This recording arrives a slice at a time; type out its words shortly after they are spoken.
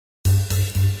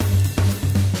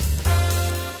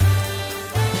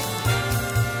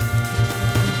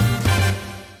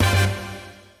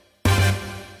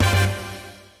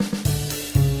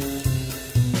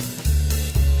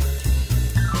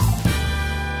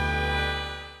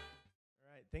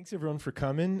Thanks everyone for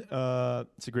coming.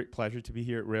 It's a great pleasure to be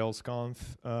here at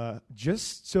RailsConf.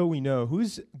 Just so we know,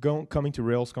 who's coming to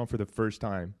RailsConf for the first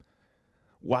time?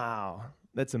 Wow,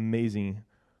 that's amazing.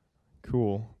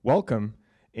 Cool. Welcome.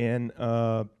 And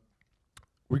we're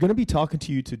going to be talking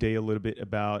to you today a little bit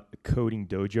about Coding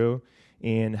Dojo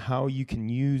and how you can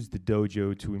use the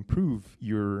dojo to improve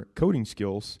your coding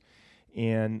skills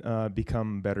and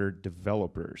become better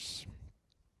developers.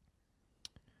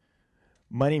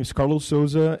 My name is Carlos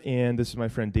Souza, and this is my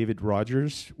friend David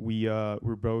Rogers. We're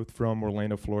both from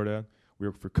Orlando, Florida. We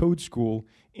work for Code School,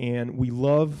 and we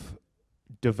love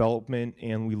development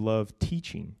and we love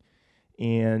teaching.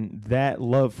 And that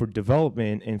love for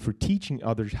development and for teaching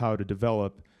others how to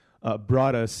develop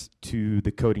brought us to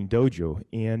the Coding Dojo.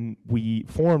 And we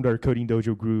formed our Coding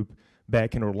Dojo group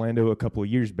back in Orlando a couple of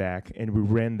years back, and we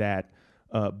ran that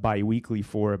bi-weekly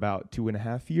for about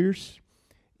 2.5 years.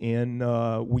 And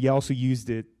we also used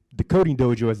the Coding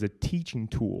Dojo as a teaching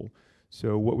tool.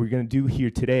 So what we're going to do here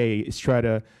today is try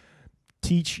to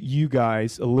teach you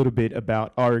guys a little bit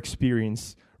about our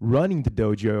experience running the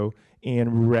dojo,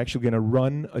 and we're actually going to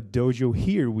run a dojo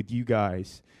here with you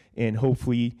guys. And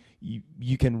hopefully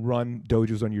you can run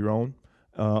dojos on your own,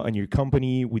 on your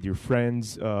company, with your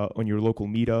friends, on your local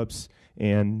meetups.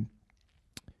 And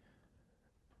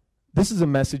this is a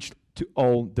message to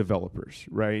all developers,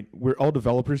 right? We're all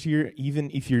developers here. Even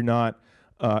if you're not,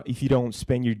 if you don't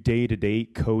spend your day-to-day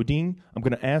coding, I'm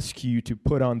going to ask you to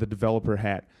put on the developer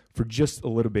hat for just a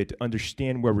little bit to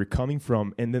understand where we're coming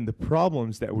from and then the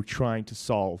problems that we're trying to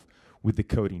solve with the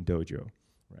Coding Dojo,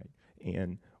 right?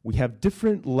 And we have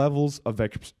different levels of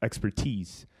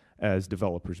expertise as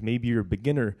developers. Maybe you're a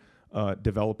beginner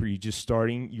developer, you're just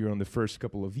starting, you're on the first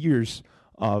couple of years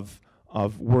of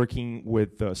working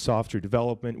with software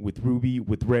development, with Ruby,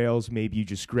 with Rails. Maybe you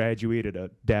just graduated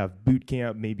a dev boot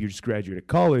camp. Maybe you just graduated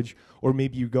college. Or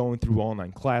maybe you're going through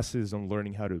online classes on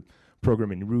learning how to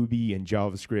program in Ruby and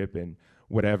JavaScript and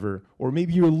whatever. Or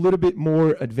maybe you're a little bit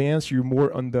more advanced. You're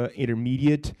more on the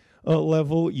intermediate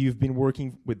level. You've been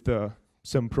working with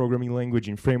some programming language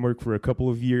and framework for a couple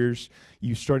of years.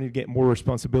 You're starting to get more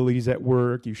responsibilities at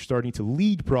work. You're starting to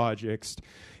lead projects.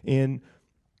 And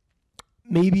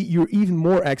maybe you're even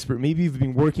more expert. Maybe you've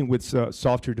been working with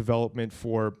software development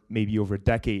for maybe over a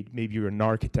decade. Maybe you're an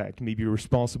architect. Maybe you're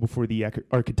responsible for the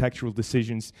architectural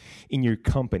decisions in your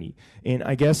company. And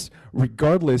I guess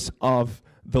regardless of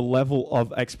the level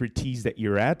of expertise that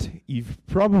you're at, you've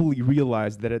probably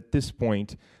realized that at this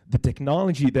point, the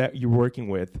technology that you're working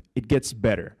with, it gets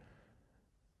better.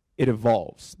 It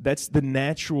evolves. That's the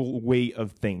natural way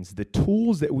of things. The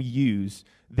tools that we use,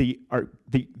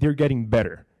 they're getting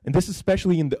better. And this is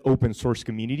especially in the open source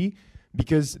community,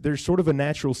 because there's sort of a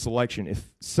natural selection.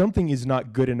 If something is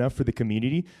not good enough for the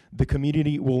community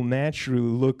will naturally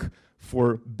look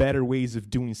for better ways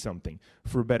of doing something,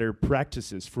 for better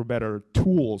practices, for better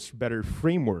tools, better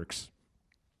frameworks.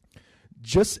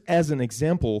 Just as an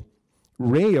example,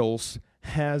 Rails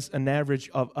has an average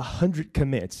of 100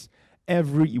 commits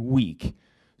every week.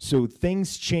 So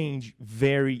things change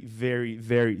very, very,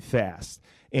 very fast.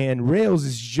 And Rails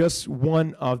is just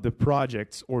one of the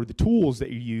projects or the tools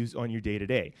that you use on your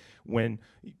day-to-day. When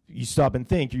you stop and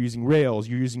think, you're using Rails,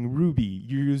 you're using Ruby,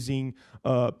 you're using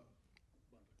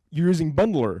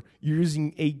Bundler, you're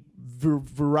using a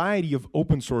variety of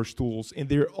open source tools, and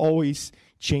they're always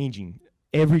changing.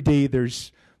 Every day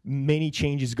there's many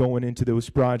changes going into those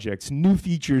projects, new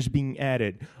features being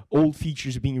added, old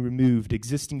features being removed,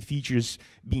 existing features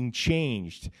being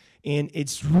changed. And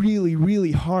it's really,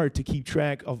 really hard to keep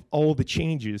track of all the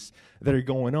changes that are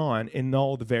going on in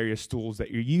all the various tools that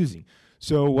you're using.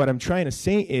 So what I'm trying to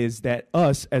say is that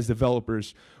us as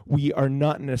developers, we are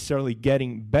not necessarily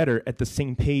getting better at the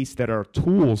same pace that our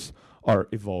tools are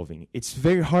evolving. It's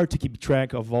very hard to keep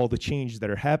track of all the changes that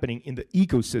are happening in the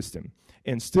ecosystem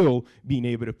and still being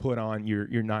able to put on your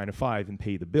 9 to 5 and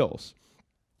pay the bills.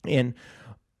 And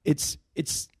it's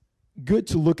good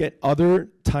to look at other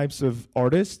types of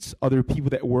artists, other people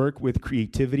that work with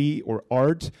creativity or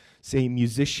art, say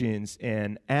musicians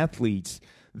and athletes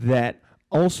that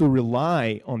also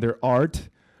rely on their art,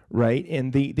 right?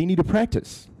 And they need to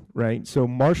practice, right? So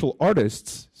martial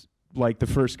artists, like the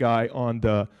first guy on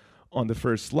the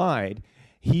first slide,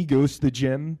 he goes to the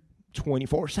gym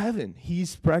 24/7.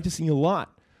 He's practicing a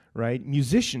lot, right?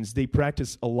 Musicians, they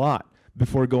practice a lot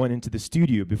before going into the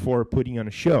studio, before putting on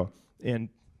a show. And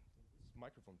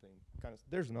microphone thing,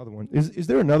 there's another one. Is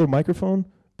there another microphone,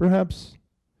 perhaps?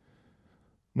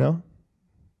 No?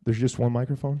 There's just one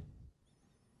microphone?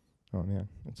 Oh man,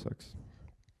 that sucks.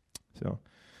 So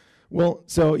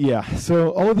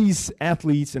all these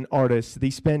athletes and artists, they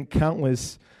spend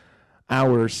countless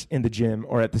hours in the gym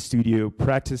or at the studio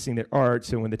practicing their art,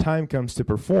 so when the time comes to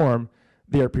perform,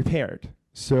 they are prepared.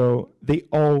 So they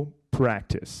all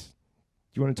practice.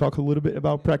 Do you want to talk a little bit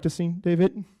about practicing,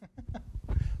 David?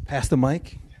 Pass the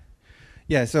mic.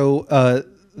 Yeah. So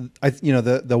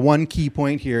the one key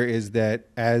point here is that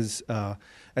as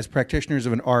practitioners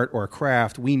of an art or a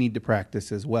craft, we need to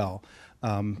practice as well.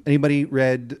 Anybody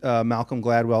read Malcolm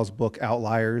Gladwell's book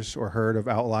Outliers or heard of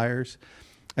Outliers?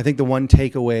 I think the one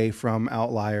takeaway from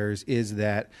Outliers is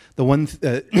that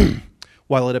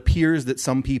while it appears that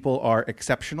some people are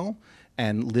exceptional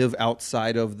and live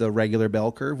outside of the regular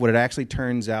bell curve, what it actually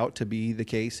turns out to be the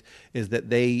case is that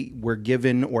they were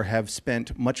given or have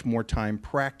spent much more time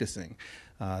practicing.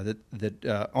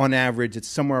 On average, it's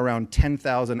somewhere around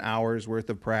 10,000 hours worth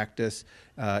of practice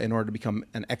in order to become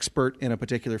an expert in a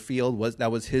particular field.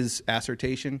 That was his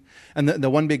assertion. And the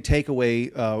one big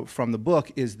takeaway from the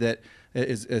book is that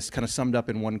is kind of summed up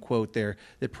in one quote there,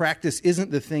 that practice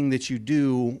isn't the thing that you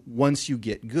do once you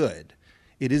get good.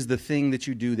 It is the thing that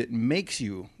you do that makes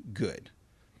you good.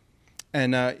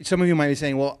 And some of you might be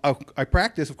saying, well, I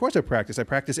practice. Of course I practice. I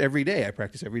practice every day. I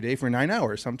practice every day for 9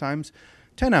 hours, sometimes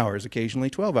 10 hours, occasionally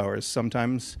 12 hours,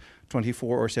 sometimes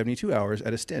 24 or 72 hours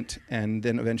at a stint, and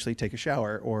then eventually take a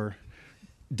shower or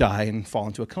die and fall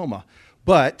into a coma.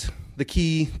 But the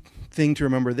key thing to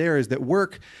remember there is that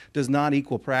work does not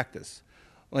equal practice.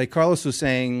 Like Carlos was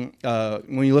saying,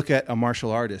 when you look at a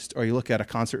martial artist, or you look at a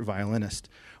concert violinist,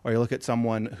 or you look at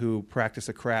someone who practices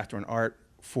a craft or an art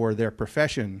for their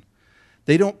profession,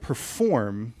 they don't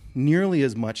perform nearly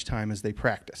as much time as they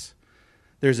practice.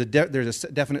 There's a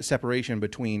definite separation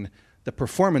between the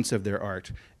performance of their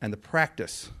art and the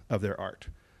practice of their art.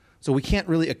 So we can't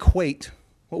really equate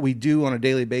what we do on a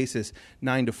daily basis,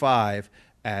 9 to 5,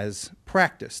 as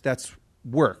practice. That's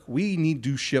work. We need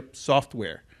to ship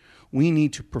software. We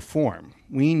need to perform.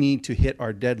 We need to hit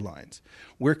our deadlines.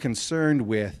 We're concerned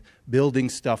with building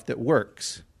stuff that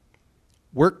works.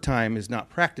 Work time is not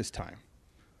practice time.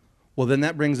 Well, then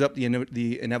that brings up the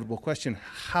inevitable question,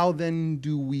 how then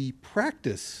do we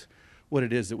practice what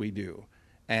it is that we do?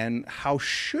 And how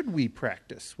should we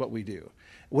practice what we do?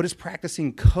 What does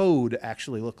practicing code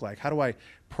actually look like? How do I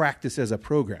practice as a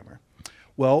programmer?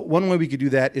 Well, one way we could do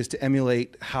that is to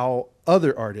emulate how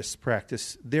other artists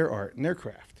practice their art and their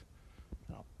craft.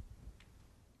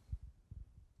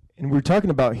 And we're talking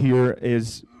about here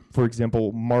is, for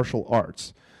example, martial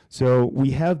arts. So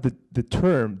we have the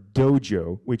term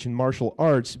dojo, which in martial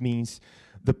arts means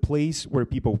the place where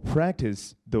people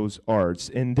practice those arts.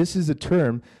 And this is a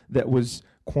term that was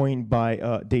coined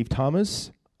by Dave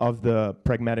Thomas of the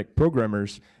Pragmatic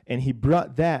Programmers, and he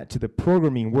brought that to the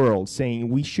programming world, saying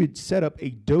we should set up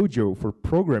a dojo for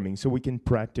programming so we can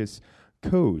practice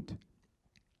code.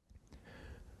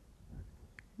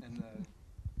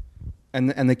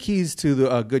 And the keys to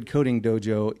the good coding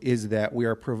dojo is that we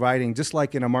are providing, just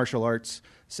like in a martial arts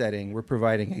setting, we're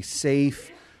providing a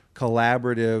safe,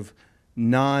 collaborative,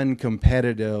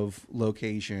 non-competitive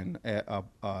location, a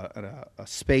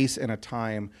space and a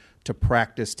time to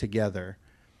practice together.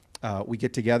 We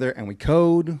get together and we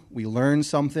code, we learn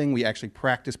something, we actually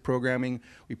practice programming,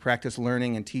 we practice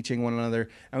learning and teaching one another,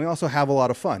 and we also have a lot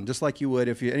of fun, just like you would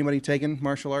if anybody taken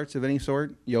martial arts of any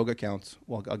sort. Yoga counts.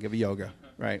 Well, I'll give you yoga,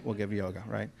 right? We'll give you yoga,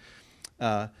 right?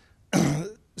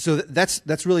 So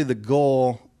that's really the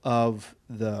goal of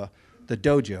the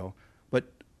dojo, but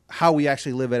how we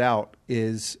actually live it out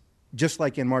is just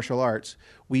like in martial arts,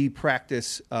 we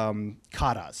practice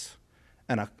katas.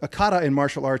 And a kata in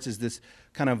martial arts is this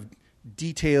kind of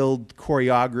detailed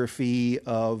choreography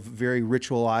of very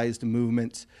ritualized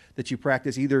movements that you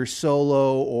practice either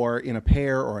solo or in a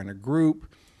pair or in a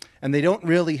group. And they don't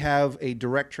really have a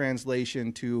direct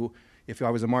translation to, if I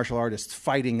was a martial artist,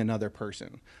 fighting another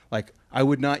person. Like, I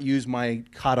would not use my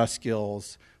kata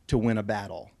skills to win a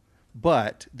battle.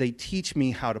 But they teach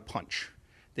me how to punch.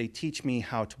 They teach me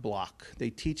how to block. They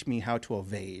teach me how to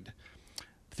evade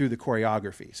through the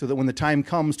choreography, so that when the time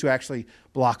comes to actually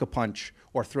block a punch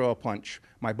or throw a punch,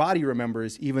 my body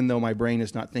remembers, even though my brain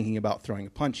is not thinking about throwing a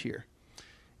punch here.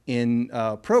 In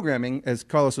programming, as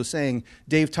Carlos was saying,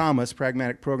 Dave Thomas,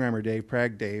 pragmatic programmer Dave,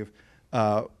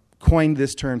 coined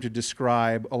this term to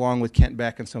describe, along with Kent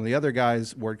Beck and some of the other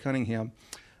guys, Ward Cunningham,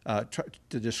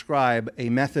 to describe a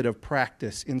method of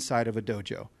practice inside of a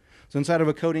dojo. So inside of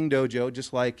a coding dojo,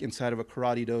 just like inside of a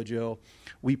karate dojo,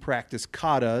 we practice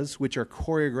katas, which are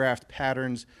choreographed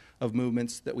patterns of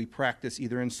movements that we practice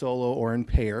either in solo or in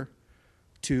pair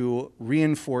to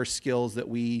reinforce skills that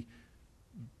we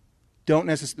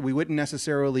wouldn't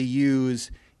necessarily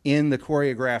use in the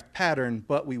choreographed pattern,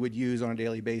 but we would use on a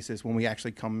daily basis when we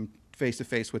actually come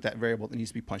face-to-face with that variable that needs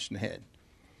to be punched in the head.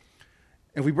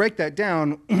 If we break that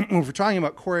down, if we're talking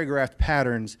about choreographed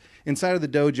patterns, inside of the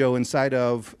dojo, inside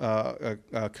of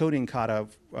a coding kata,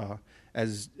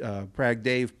 as Prag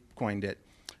Dave coined it,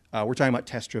 we're talking about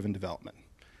test-driven development.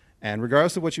 And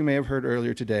regardless of what you may have heard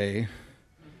earlier today,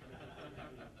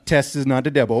 test is not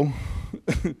the devil.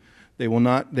 They are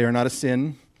not a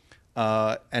sin.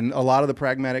 And a lot of the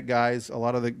pragmatic guys, a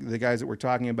lot of the guys that we're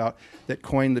talking about that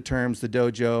coined the terms the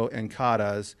dojo and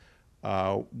katas,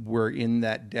 were in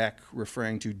that deck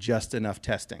referring to just enough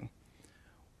testing.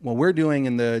 What we're doing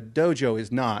in the dojo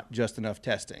is not just enough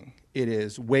testing. It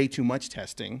is way too much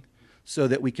testing so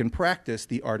that we can practice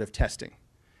the art of testing.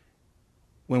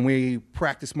 When we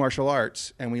practice martial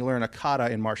arts and we learn a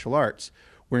kata in martial arts,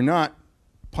 we're not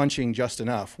punching just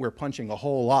enough. We're punching a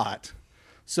whole lot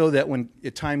so that when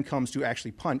time comes to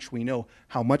actually punch, we know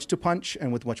how much to punch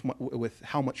and with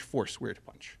how much force we're to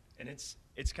punch. And it's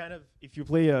kind of, if you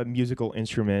play a musical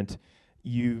instrument,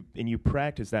 you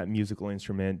practice that musical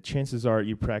instrument, chances are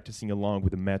you're practicing along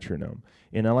with a metronome.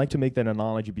 And I like to make that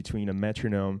analogy between a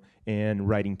metronome and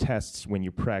writing tests when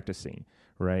you're practicing,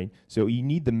 right? So you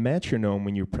need the metronome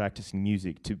when you're practicing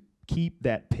music to keep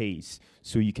that pace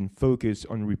so you can focus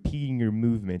on repeating your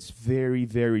movements very,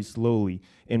 very slowly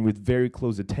and with very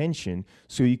close attention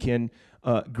so you can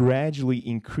gradually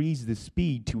increase the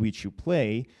speed to which you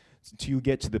play till you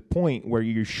get to the point where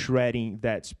you're shredding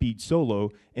that speed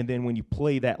solo, and then when you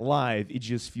play that live, it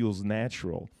just feels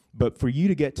natural. But for you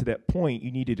to get to that point, you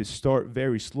needed to start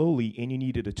very slowly, and you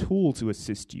needed a tool to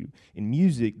assist you. In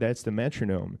music, that's the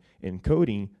metronome. In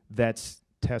coding, that's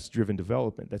test-driven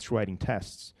development. That's writing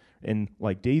tests. And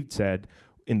like Dave said,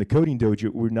 in the Coding Dojo,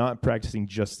 we're not practicing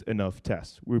just enough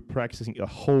tests. We're practicing a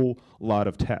whole lot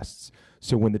of tests.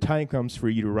 So when the time comes for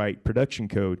you to write production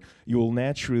code, you will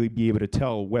naturally be able to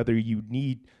tell whether you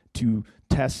need to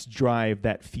test drive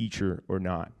that feature or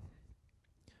not.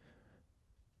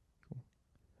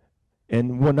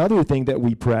 And one other thing that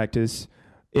we practice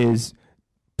is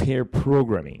pair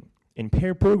programming. And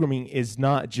pair programming is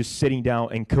not just sitting down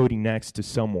and coding next to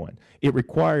someone. It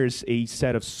requires a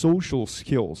set of social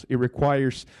skills. It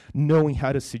requires knowing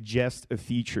how to suggest a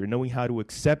feature, knowing how to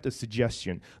accept a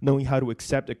suggestion, knowing how to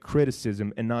accept a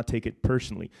criticism and not take it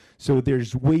personally. So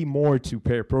there's way more to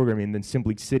pair programming than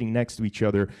simply sitting next to each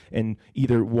other and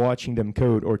either watching them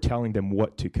code or telling them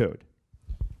what to code.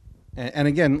 And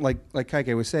again, like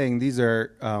Kaike was saying, these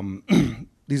are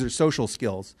these are social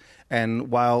skills. And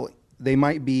while they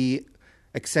might be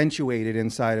accentuated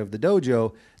inside of the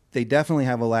dojo, they definitely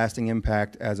have a lasting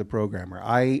impact as a programmer.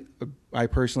 I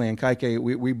personally and Kaike,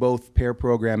 we both pair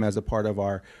program as a part of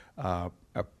our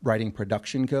writing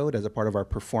production code, as a part of our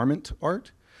performant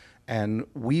art. And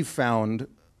we've found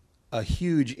a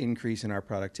huge increase in our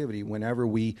productivity whenever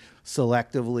we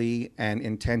selectively and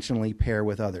intentionally pair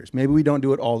with others. Maybe we don't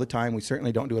do it all the time. We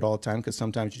certainly don't do it all the time because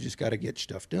sometimes you just got to get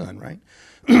stuff done, right?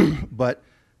 But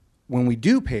when we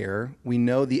do pair, we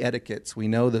know the etiquettes, we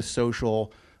know the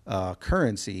social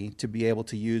currency to be able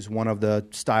to use one of the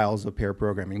styles of pair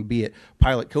programming, be it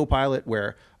pilot co-pilot,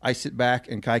 where I sit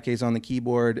back and Kaike's on the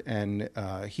keyboard and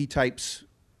he types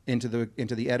into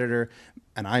the editor,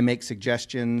 and I make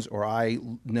suggestions, or I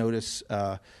notice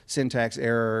syntax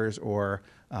errors, or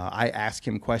I ask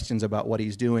him questions about what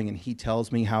he's doing, and he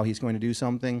tells me how he's going to do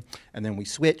something, and then we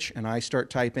switch, and I start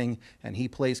typing, and he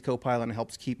plays Copilot and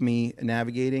helps keep me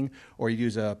navigating, or you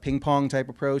use a ping-pong type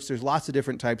approach. There's lots of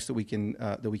different types that we can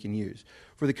use.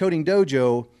 For the Coding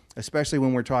Dojo, especially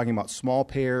when we're talking about small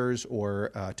pairs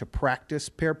or to practice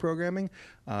pair programming,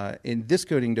 in this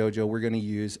Coding Dojo, we're going to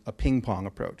use a ping-pong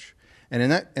approach. And in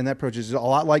that approach is a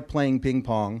lot like playing ping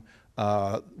pong.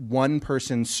 One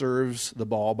person serves the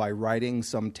ball by writing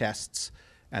some tests,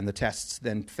 and the tests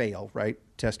then fail, right?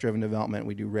 Test-driven development,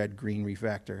 we do red, green,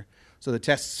 refactor. So the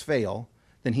tests fail,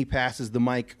 then he passes the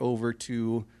mic over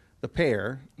to the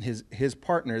pair. His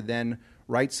partner then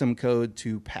writes some code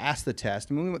to pass the test.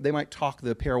 I mean, they might talk,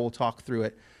 the pair will talk through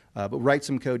it, but write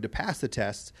some code to pass the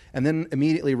tests, and then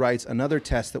immediately writes another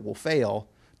test that will fail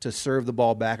to serve the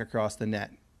ball back across the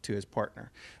net to his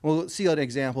partner. We'll see an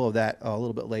example of that a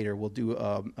little bit later. We'll do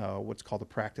what's called a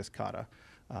practice kata.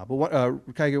 But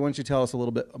Kaige, why don't you tell us a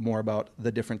little bit more about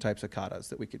the different types of katas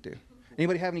that we could do?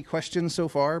 Anybody have any questions so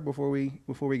far before we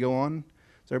go on?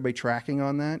 Is everybody tracking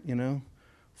on that? You know,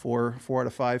 four out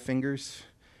of 5 fingers,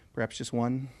 perhaps just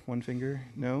one finger.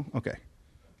 No, okay.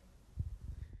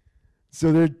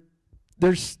 So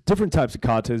there's different types of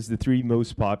katas. The 3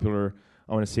 most popular,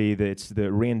 I want to say that it's the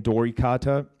Randori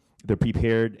kata, the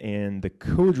prepared, and the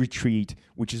code retreat,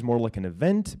 which is more like an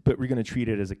event, but we're going to treat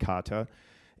it as a kata.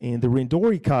 And the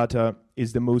Randori kata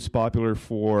is the most popular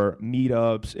for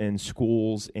meetups and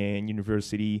schools and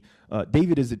university.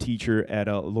 David is a teacher at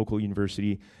a local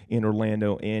university in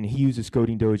Orlando, and he uses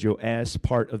Coding Dojo as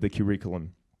part of the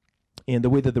curriculum. And the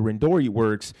way that the Randori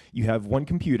works, you have one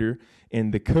computer,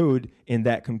 and the code in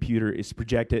that computer is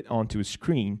projected onto a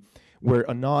screen where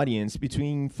an audience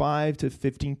between 5 to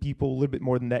 15 people, a little bit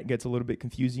more than that gets a little bit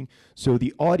confusing. So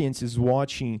the audience is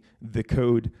watching the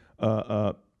code,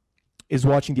 is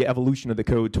watching the evolution of the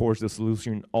code towards the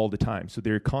solution all the time. So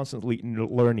they're constantly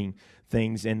learning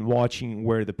things and watching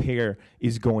where the pair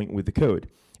is going with the code.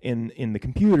 In the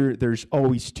computer, there's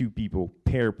always two people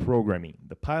pair programming,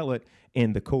 the pilot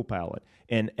and the co-pilot.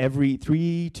 And every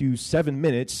 3 to 7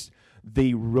 minutes,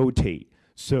 they rotate.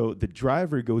 So the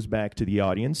driver goes back to the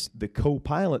audience, the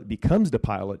co-pilot becomes the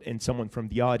pilot, and someone from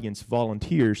the audience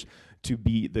volunteers to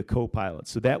be the co-pilot.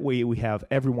 So that way we have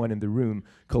everyone in the room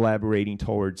collaborating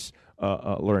towards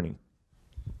learning.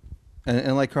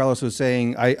 And like Carlos was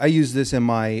saying, I use this in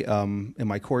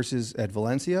my courses at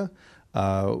Valencia.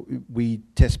 We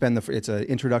spend it's an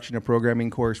introduction to programming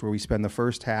course where we spend the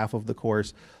first half of the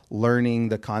course learning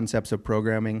the concepts of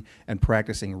programming and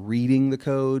practicing reading the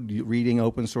code, reading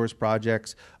open source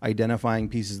projects, identifying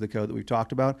pieces of the code that we've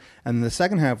talked about. And the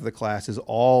second half of the class is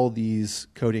all these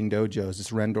coding dojos, this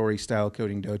Randori style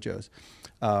coding dojos.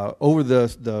 Over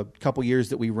the couple years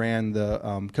that we ran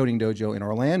the Coding Dojo in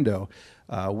Orlando,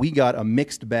 we got a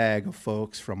mixed bag of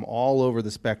folks from all over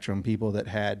the spectrum, people that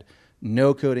had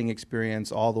no coding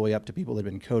experience all the way up to people that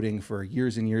have been coding for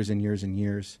years and years and years and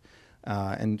years.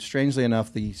 And strangely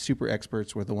enough, the super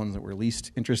experts were the ones that were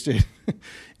least interested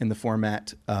in the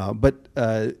format. But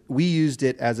we used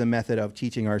it as a method of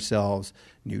teaching ourselves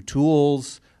new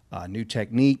tools, new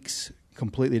techniques,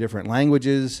 completely different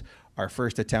languages. Our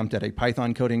first attempt at a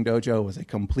Python coding dojo was a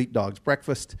complete dog's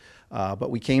breakfast. But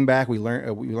we came back, we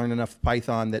learned enough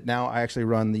Python that now I actually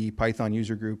run the Python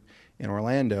user group in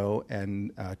Orlando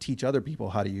and teach other people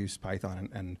how to use Python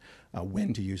and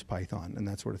when to use Python and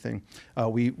that sort of thing.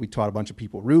 We taught a bunch of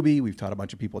people Ruby. We've taught a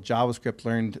bunch of people JavaScript,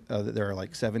 learned that there are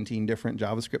like 17 different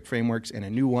JavaScript frameworks and a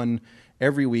new one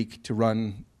every week to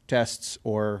run tests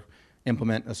or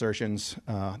implement assertions.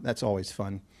 That's always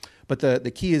fun. But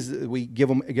the key is we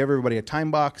give everybody a time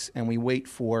box and we wait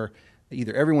for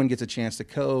either everyone gets a chance to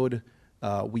code,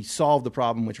 we solve the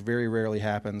problem, which very rarely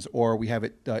happens, or we have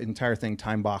it entire thing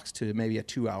time boxed to maybe a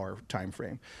 2-hour time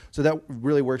frame. So that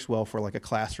really works well for like a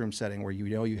classroom setting where you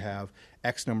know you have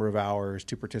X number of hours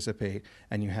to participate,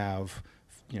 and you have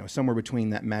somewhere between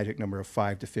that magic number of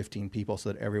 5 to 15 people,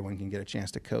 so that everyone can get a chance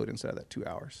to code instead of that 2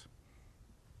 hours.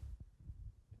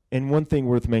 And one thing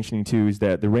worth mentioning too is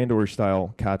that the Randori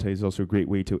style kata is also a great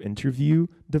way to interview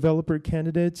developer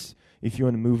candidates. If you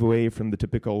want to move away from the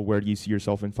typical where do you see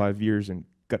yourself in 5 years and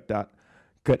cut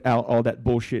out all that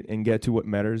bullshit and get to what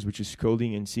matters, which is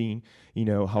coding and seeing,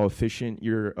 how efficient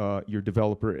your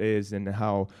developer is and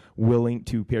how willing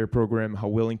to pair program, how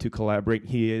willing to collaborate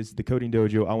he is. The Coding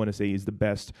Dojo, I want to say, is the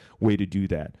best way to do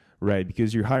that, right?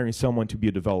 Because you're hiring someone to be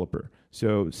a developer.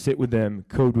 So sit with them,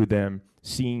 code with them,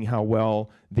 seeing how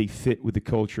well they fit with the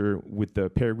culture, with the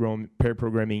pair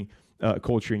programming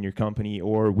culture in your company,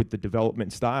 or with the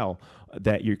development style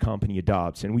that your company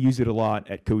adopts. And we use it a lot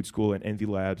at Code School and Envy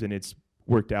Labs, and it's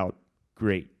worked out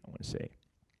great, I want to say.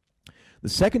 The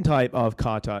second type of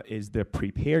kata is the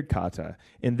prepared kata,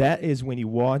 and that is when you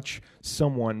watch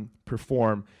someone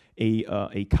perform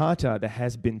a kata that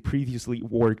has been previously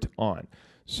worked on.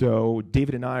 So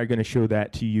David and I are going to show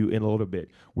that to you in a little bit.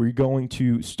 We're going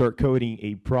to start coding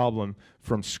a problem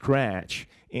from scratch,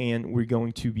 and we're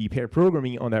going to be pair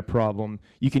programming on that problem.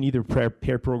 You can either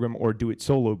pair program or do it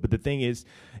solo, but the thing is,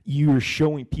 you're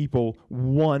showing people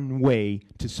one way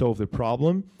to solve the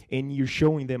problem, and you're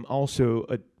showing them also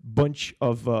a bunch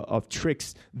of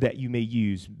tricks that you may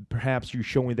use. Perhaps you're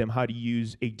showing them how to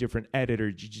use a different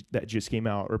editor that just came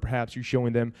out, or perhaps you're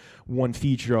showing them one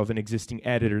feature of an existing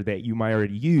editor that you might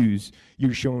already use.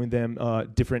 You're showing them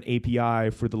different API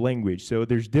for the language. So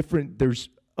there's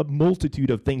a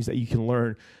multitude of things that you can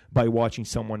learn by watching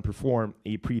someone perform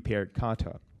a prepared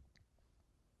kata.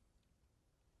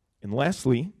 And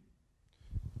lastly,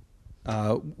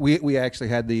 we actually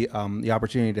had the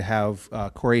opportunity to have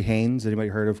Corey Haynes. Anybody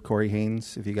heard of Corey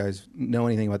Haynes? If you guys know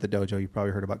anything about the dojo, you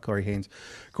probably heard about Corey Haynes.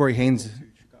 Corey Haynes,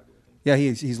 yeah,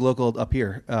 he's local up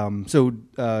here.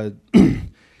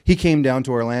 He came down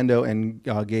to Orlando and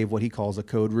gave what he calls a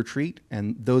code retreat,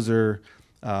 and those are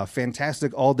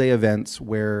fantastic all-day events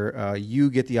where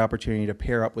you get the opportunity to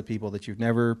pair up with people that you've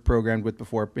never programmed with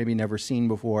before, maybe never seen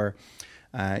before.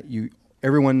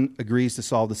 Everyone agrees to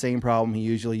solve the same problem. He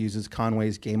usually uses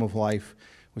Conway's Game of Life,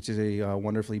 which is a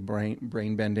wonderfully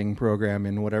brain-bending program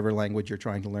in whatever language you're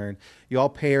trying to learn. You all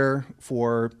pair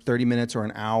for 30 minutes or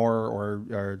an hour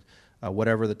or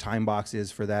whatever the time box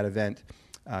is for that event.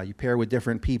 You pair with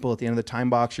different people. At the end of the time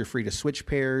box, you're free to switch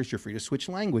pairs. You're free to switch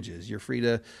languages. You're free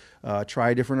to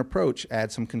try a different approach,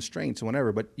 add some constraints and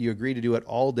whatever. But you agree to do it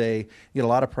all day. You get a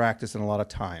lot of practice and a lot of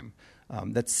time.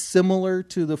 That's similar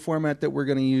to the format that we're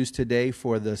going to use today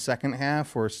for the second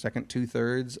half or second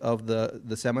two-thirds of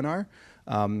the seminar.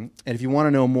 And if you want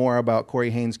to know more about Corey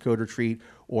Haines' Code Retreat,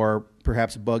 or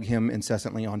perhaps bug him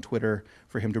incessantly on Twitter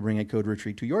for him to bring a code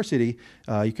retreat to your city,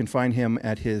 you can find him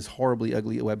at his horribly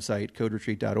ugly website,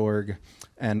 coderetreat.org,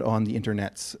 and on the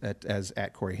internets as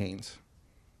Corey Haines.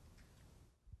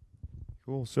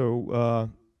 Cool. So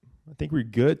I think we're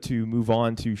good to move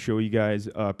on to show you guys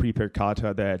prepared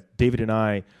kata that David and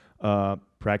I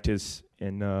practice.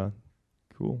 And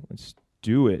cool, let's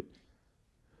do it.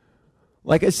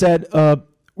 Like I said,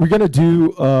 we're going to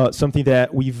do something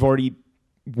that we've already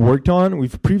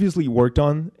we've previously worked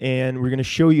on, and we're going to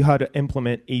show you how to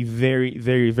implement a very,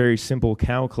 very, very simple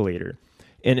calculator.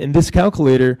 And in this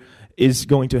calculator is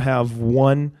going to have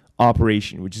one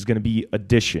operation, which is going to be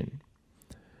addition.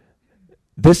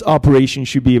 This operation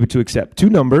should be able to accept two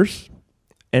numbers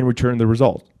and return the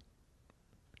result.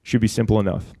 Should be simple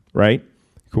enough, right?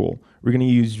 Cool. We're going to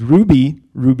use Ruby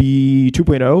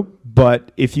 2.0,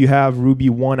 but if you have Ruby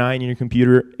 1.9 in your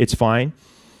computer, it's fine.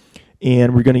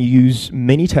 And we're going to use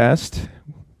mini-test,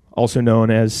 also known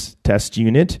as test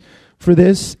unit, for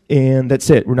this. And that's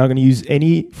it. We're not going to use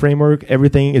any framework.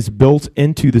 Everything is built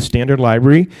into the standard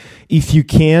library. If you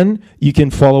can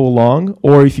follow along,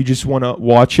 or if you just want to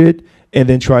watch it and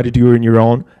then try to do it on your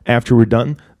own after we're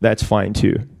done, that's fine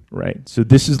too, right? So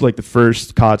this is like the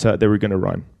first kata that we're going to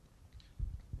run.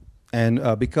 And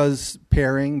because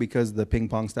the ping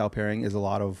pong style pairing is a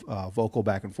lot of vocal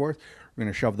back and forth, we're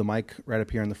going to shove the mic right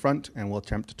up here in the front, and we'll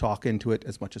attempt to talk into it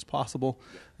as much as possible.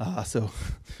 So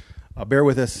bear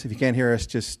with us. If you can't hear us,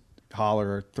 just holler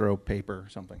or throw paper or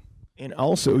something. And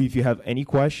also, if you have any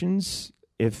questions,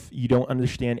 if you don't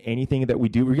understand anything that we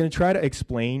do, we're going to try to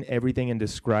explain everything and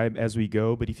describe as we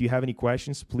go. But if you have any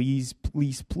questions, please,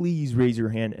 please, please raise your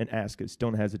hand and ask us.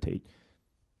 Don't hesitate.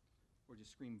 Or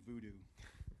just scream voodoo.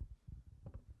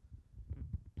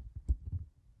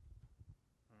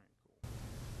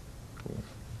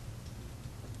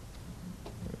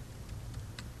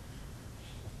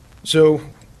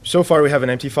 So far we have an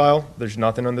empty file. There's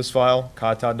nothing on this file,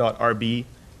 kata.rb,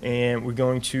 and we're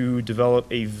going to develop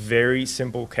a very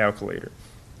simple calculator.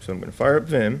 So I'm going to fire up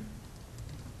Vim,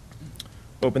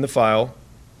 open the file.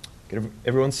 Can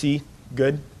everyone see?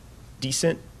 Good?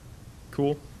 Decent?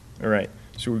 Cool? All right.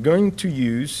 So we're going to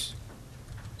use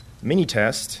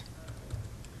mini-test,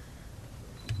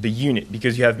 the unit,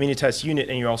 because you have mini-test unit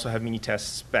and you also have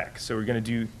mini-test spec. So we're going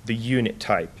to do the unit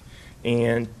type.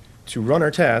 And to run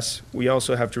our tests, we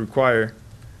also have to require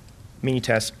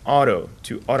mini-test auto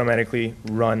to automatically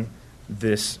run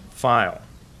this file.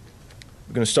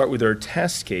 We're going to start with our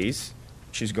test case,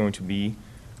 which is going to be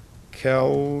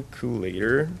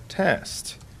calculator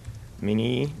test,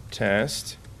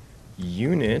 mini-test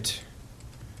unit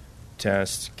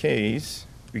test case.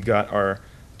 We got our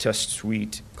test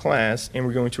suite class, and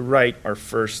we're going to write our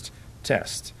first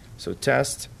test. So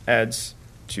test adds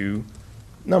two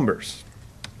numbers.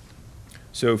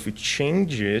 So if we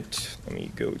change it, let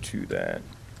me go to that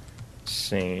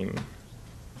same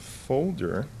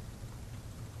folder.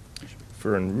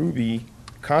 For in Ruby,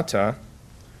 kata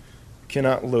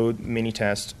cannot load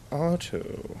mini-test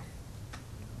auto.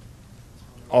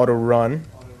 Auto run.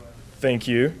 Thank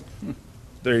you.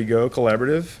 There you go,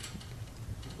 collaborative.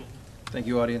 Thank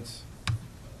you, audience.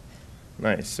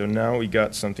 Nice. So now we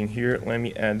got something here. Let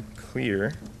me add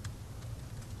clear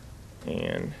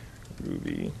and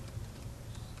Ruby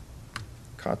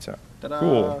kata. Ta-da.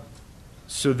 Cool.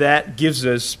 So that gives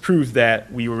us proof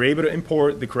that we were able to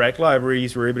import the correct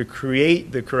libraries, we were able to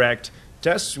create the correct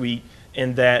test suite,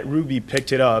 and that Ruby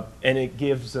picked it up, and it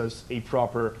gives us a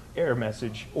proper error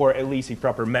message, or at least a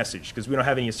proper message, because we don't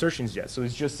have any assertions yet. So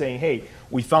it's just saying, hey,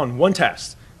 we found one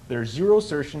test. There's 0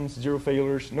 assertions, 0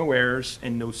 failures, no errors,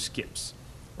 and no skips,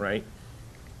 right?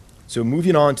 So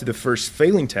moving on to the first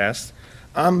failing test,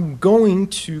 I'm going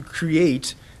to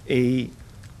create a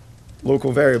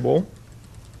local variable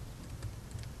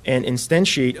and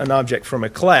instantiate an object from a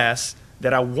class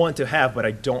that I want to have but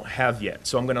I don't have yet.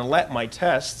 So I'm going to let my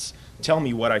tests tell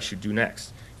me what I should do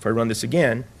next. If I run this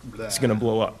again, it's going to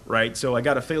blow up, right? So I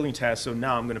got a failing test, so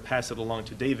now I'm going to pass it along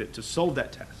to David to solve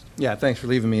that test. Yeah, thanks for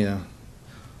leaving me a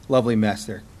lovely mess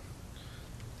there.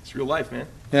 It's real life, man.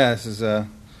 Yeah, this is, at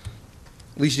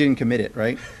least you didn't commit it,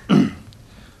 right?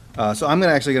 So I'm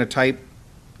actually going to type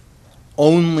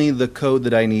only the code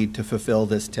that I need to fulfill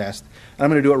this test. And I'm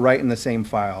going to do it right in the same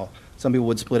file. Some people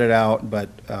would split it out, but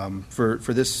for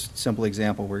this simple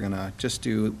example, we're going to just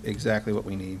do exactly what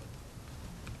we need.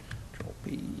 Control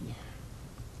P.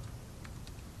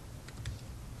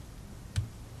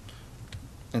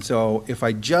 And so if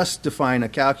I just define a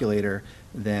calculator,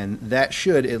 then that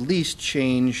should at least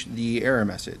change the error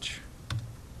message.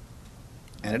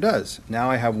 And it does. Now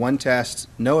I have one test,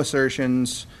 no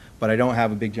assertions, but I don't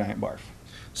have a big giant barf.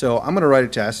 So I'm going to write a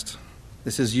test.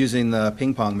 This is using the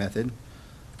ping pong method.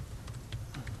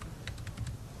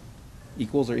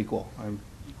 Equals or equal?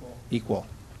 Equal. Equal.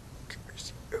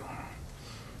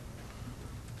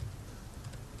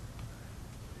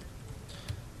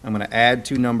 I'm going to add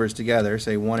two numbers together,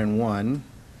 say 1 and 1.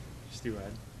 Just do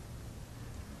add.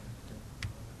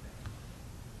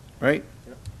 Right?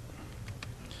 Yep.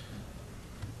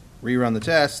 Rerun the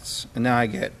tests, and now I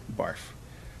get barf.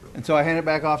 And so I hand it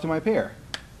back off to my pair.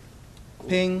 Cool.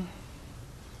 Ping.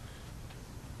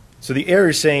 So the error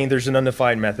is saying there's an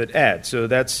undefined method add. So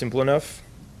that's simple enough.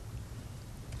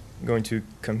 I'm going to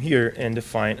come here and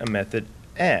define a method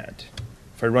add.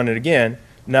 If I run it again,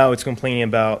 now it's complaining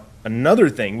about another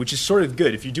thing, which is sort of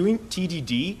good. If you're doing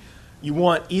TDD, you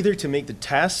want either to make the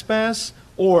task pass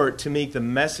or to make the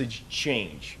message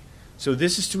change. So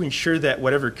this is to ensure that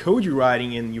whatever code you're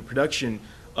writing in your production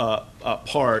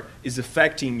part is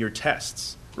affecting your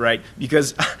tests, right?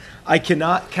 Because I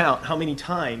cannot count how many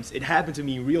times it happened to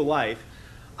me in real life.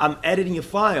 I'm editing a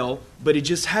file, but it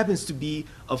just happens to be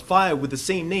a file with the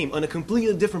same name on a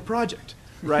completely different project,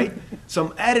 right? So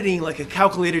I'm editing like a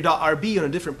calculator.rb on a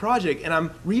different project, and I'm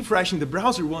refreshing the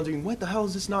browser wondering, what the hell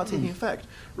is this not taking effect,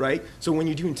 right? So when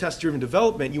you're doing test-driven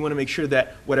development, you want to make sure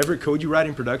that whatever code you write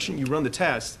in production, you run the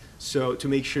test so to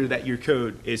make sure that your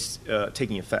code is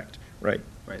taking effect, right?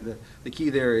 Right. The key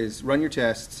there is run your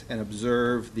tests and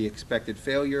observe the expected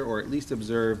failure, or at least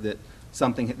observe that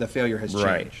the failure has changed,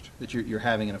 Right. that you're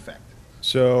having an effect.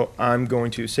 So I'm going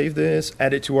to save this,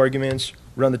 add it to arguments,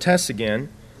 run the test again.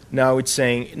 Now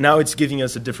it's giving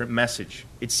us a different message.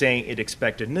 It's saying it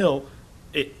expected nil,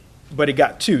 but it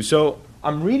got 2. So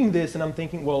I'm reading this and I'm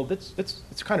thinking, well, that's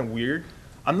kind of weird.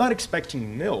 I'm not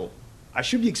expecting nil. I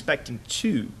should be expecting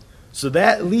 2. So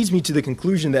that leads me to the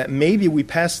conclusion that maybe we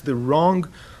passed the wrong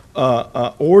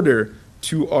order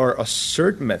to our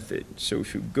assert method. So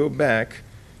if you go back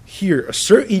here,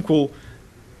 assert equal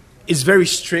is very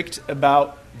strict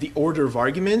about the order of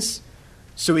arguments,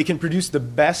 so it can produce the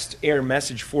best error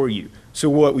message for you. So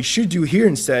what we should do here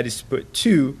instead is put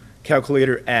 2,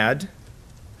 calculator add,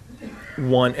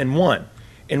 1 and 1.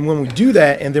 And when we do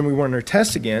that and then we run our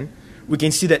test again, we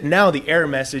can see that now the error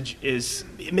message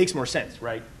it makes more sense,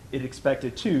 right? It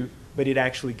expected 2, but it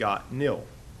actually got nil.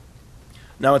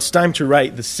 Now it's time to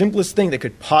write the simplest thing that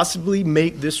could possibly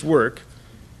make this work.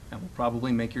 That will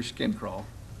probably make your skin crawl.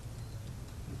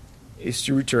 Is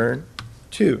to return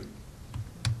 2.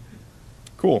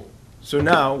 Cool. So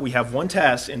now we have one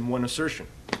test and one assertion.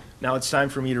 Now it's time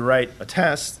for me to write a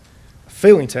test, a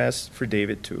failing test for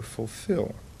David to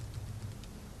fulfill.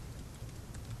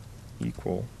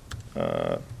 Equal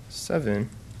 7,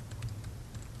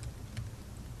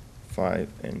 5,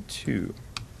 and 2.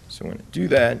 So when I do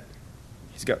that,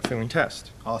 he's got a failing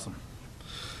test. Awesome.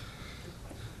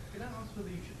 Can I ask whether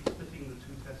you should be splitting the 2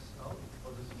 tests out,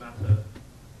 or does it matter?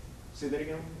 Say that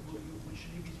again.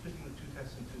 Should you be splitting the 2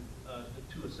 tests into the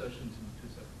 2 assertions into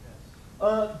 2 separate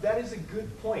tests? That is a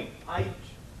good point. I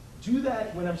do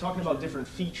that when I'm talking about different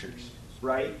features,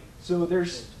 right? So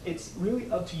it's really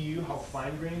up to you how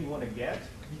fine-grained you want to get,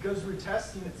 because we're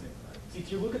testing.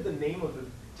 If you look at the name of the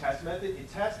test method,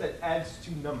 it's test that adds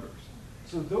 2 numbers.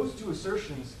 So those 2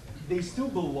 assertions, they still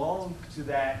belong to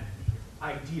that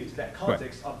idea, to that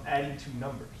context of adding 2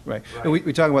 numbers. Right. And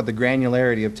we talk about the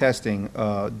granularity of testing.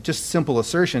 Just simple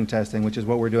assertion testing, which is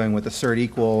what we're doing with assert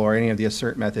equal or any of the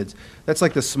assert methods. That's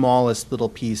like the smallest little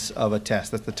piece of a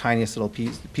test. That's the tiniest little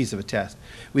piece of a test.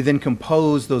 We then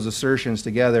compose those assertions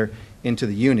together into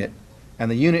the unit. And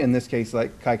the unit in this case,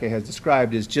 like Kaike has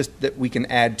described, is just that we can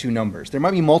add 2 numbers. There might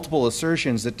be multiple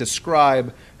assertions that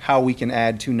describe how we can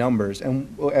add 2 numbers.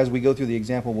 And as we go through the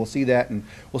example, we'll see that, and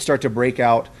we'll start to break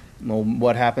out, well,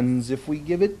 what happens if we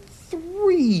give it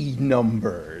 3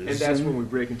 numbers. And that's when we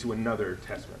break into another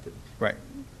test method. Right.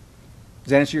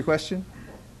 Does that answer your question?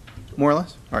 More or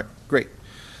less? All right, great.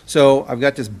 So I've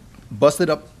got this busted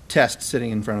up test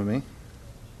sitting in front of me.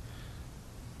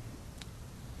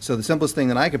 So the simplest thing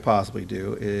that I could possibly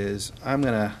do is I'm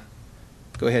going to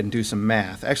go ahead and do some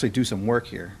math. Actually do some work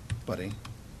here, buddy.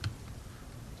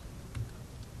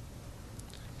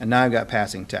 And now I've got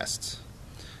passing tests.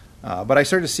 But I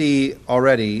start to see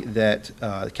already that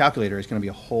the calculator is going to be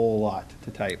a whole lot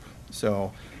to type.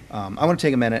 So I want to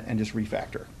take a minute and just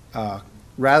refactor.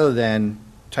 Rather than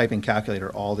typing calculator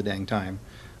all the dang time,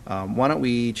 why don't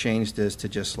we change this to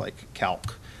just like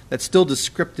calc? That's still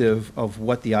descriptive of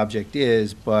what the object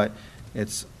is, but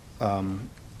it's a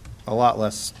lot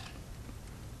less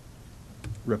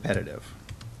repetitive.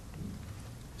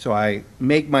 So I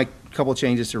make my couple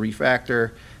changes to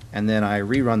refactor, and then I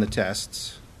rerun the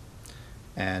tests.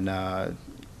 And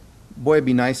boy, it'd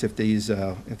be nice if these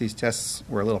tests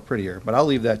were a little prettier, but I'll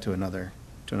leave that to another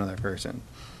person.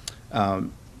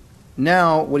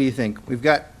 Now, what do you think? We've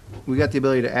got the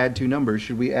ability to add two numbers.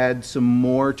 Should we add some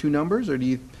more two numbers, or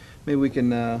maybe we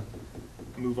can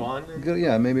Move on?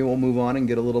 yeah, maybe we'll move on and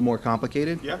get a little more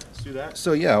complicated. Yeah, let's do that.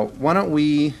 So yeah, why don't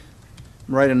we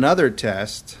write another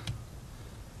test?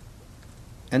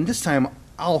 And this time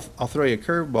I'll throw you a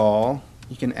curveball.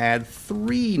 You can add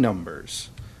 3 numbers.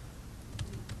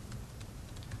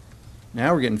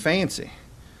 Now we're getting fancy.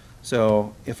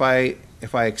 So if I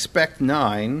expect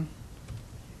 9,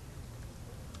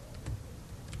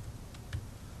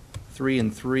 3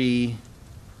 and 3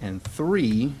 and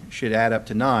 3 should add up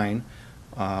to 9.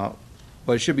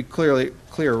 But it should be clear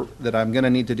that I'm going to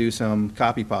need to do some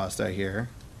copy pasta here,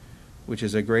 which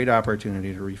is a great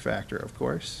opportunity to refactor, of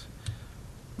course.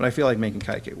 But I feel like making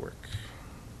Kaike work.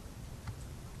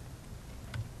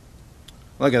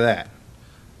 Look at that.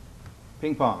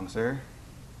 Ping pong, sir.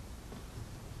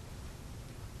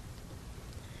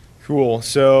 Cool.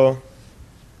 So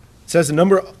it says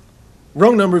the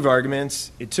wrong number of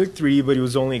arguments. It took 3, but he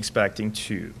was only expecting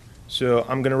 2. So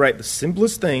I'm going to write the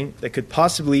simplest thing that could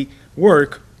possibly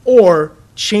work or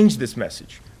change this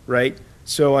message, right?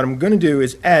 So what I'm going to do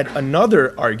is add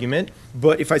another argument,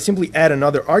 but if I simply add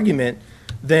another argument,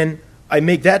 then I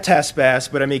make that task pass,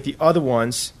 but I make the other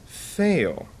ones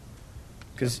fail.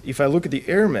 Because if I look at the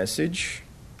error message,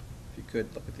 If you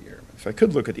could look at the error if I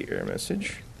could look at the error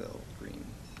message, the green.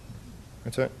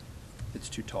 what's that? It's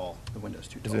too tall. The window's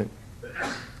too Is tall. it?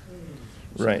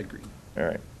 So Right. the green. All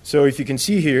right. So if you can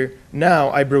see here, now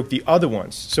I broke the other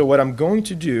ones. So what I'm going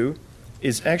to do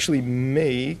is actually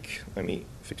make, let me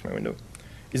fix my window,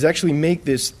 is actually make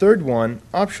this third one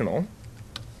optional.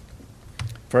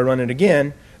 If I run it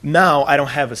again, now I don't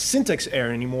have a syntax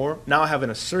error anymore. Now I have an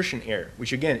assertion error,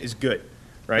 which again is good,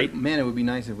 right? Man, it would be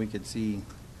nice if we could see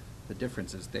the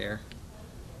differences there.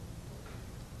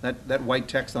 That white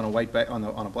text on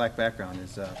a black background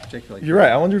is particularly. You're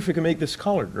right. I wonder if we can make this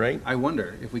colored, right? I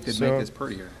wonder if we could So- make this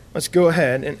prettier. Let's go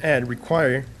ahead and add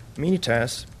require mini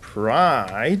task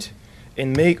pride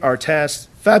and make our task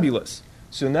fabulous.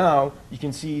 So now you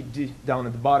can see down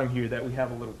at the bottom here that we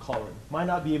have a little coloring. Might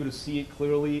not be able to see it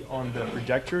clearly on the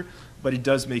projector, but it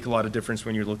does make a lot of difference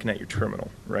when you're looking at your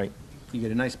terminal, right? You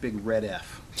get a nice big red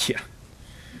F. Yeah.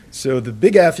 So the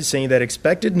big F is saying that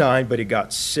expected 9, but it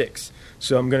got 6.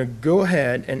 So I'm going to go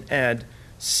ahead and add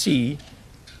C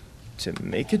to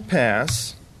make it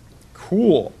pass.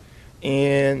 Cool.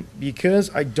 And because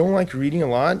I don't like reading a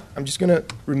lot, I'm just going to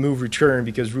remove return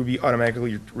because Ruby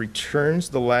automatically returns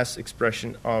the last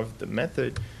expression of the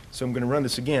method. So I'm going to run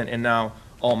this again, and now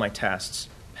all my tasks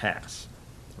pass,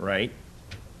 right?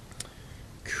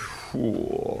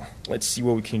 Cool. Let's see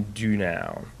what we can do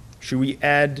now. Should we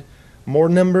add more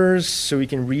numbers so we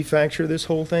can refactor this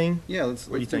whole thing? Yeah, let's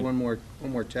What do you do think? one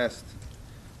more test.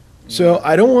 So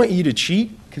I don't want you to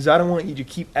cheat because I don't want you to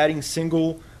keep adding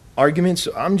single arguments.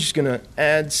 So I'm just going to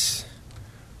add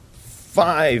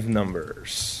 5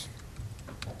 numbers,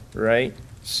 right?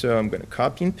 So I'm going to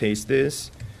copy and paste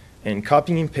this. And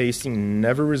copying and pasting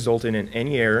never resulted in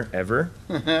any error ever.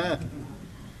 And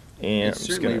It I'm just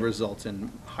certainly going to results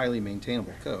in highly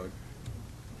maintainable code.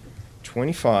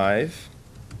 25,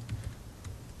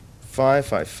 5,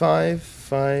 5, 5,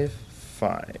 5,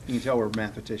 5. You can tell we're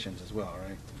mathematicians as well,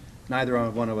 right? Neither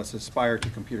one of us aspire to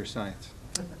computer science.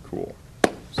 Cool.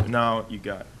 So now you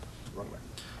got wrong way.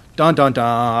 Dun dun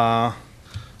dun.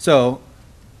 So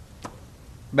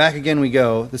back again we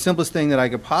go. The simplest thing that I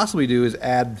could possibly do is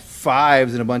add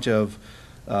 5s and a bunch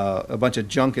of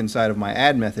junk inside of my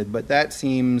add method, but that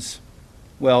seems,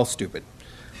 well, stupid.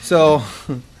 So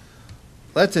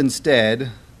let's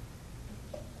instead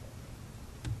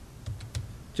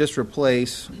just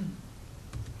replace.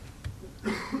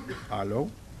 Hello?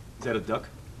 Is that a duck?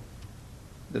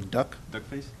 The duck? Duck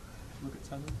face? Look at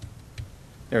something.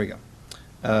 There we go.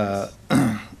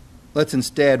 Let's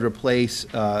instead replace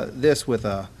this with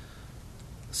a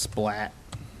splat.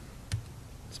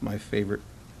 It's my favorite.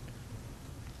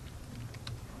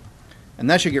 And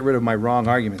that should get rid of my wrong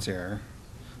arguments error.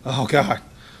 Oh, God.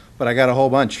 But I got a whole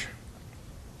bunch.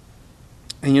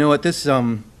 And you know what? This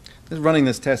running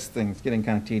this test thing is getting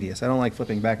kind of tedious. I don't like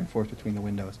flipping back and forth between the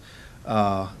windows.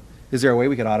 Is there a way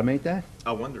we could automate that?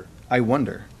 I wonder. I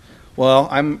wonder. Well,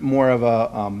 I'm more of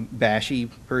a bashy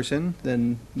person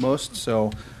than most,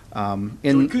 so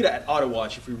We could add auto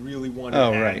watch if we really wanted to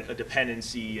add right. a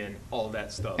dependency and all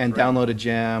that stuff. and right? download a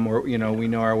gem, or we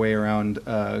know our way around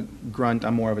Grunt.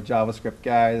 I'm more of a JavaScript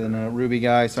guy than a Ruby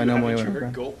guy, so I know my way around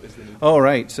Grunt. Gulp is the new Oh,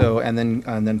 right. So and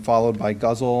then followed by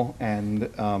Guzzle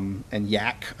and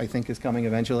Yak, I think, is coming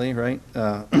eventually, right?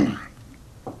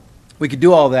 We could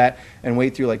do all that and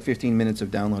wait through like 15 minutes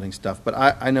of downloading stuff, but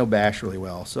I know Bash really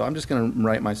well, so I'm just going to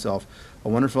write myself a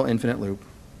wonderful infinite loop.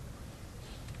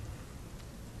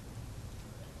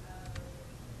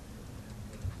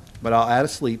 But I'll add a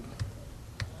sleep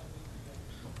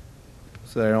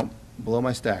so that I don't blow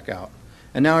my stack out.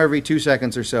 And now every 2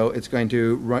 seconds or so, it's going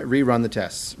to rerun the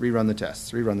tests, rerun the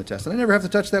tests, rerun the tests. And I never have to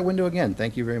touch that window again.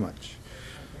 Thank you very much.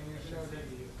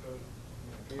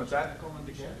 What's that?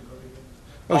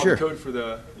 Oh, sure. Code for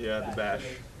the bash.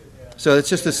 So it's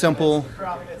just a simple,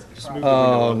 Just move the window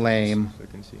oh, up lame, so I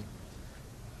can see.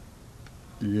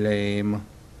 lame.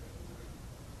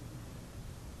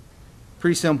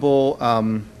 Pretty simple.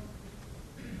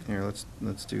 Here,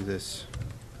 let's do this.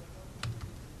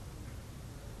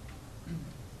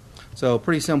 So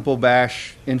pretty simple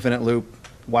bash, infinite loop,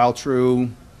 while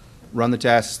true, run the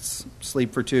tests,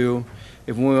 sleep for 2.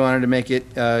 If we wanted to make it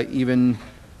even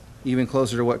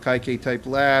closer to what Kaike typed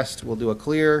last, we'll do a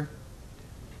clear.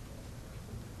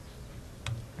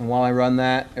 And while I run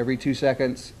that, every 2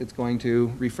 seconds, it's going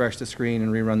to refresh the screen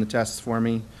and rerun the tests for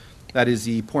me. That is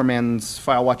the poor man's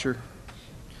file watcher.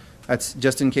 That's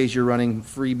just in case you're running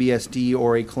FreeBSD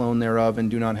or a clone thereof and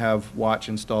do not have watch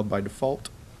installed by default.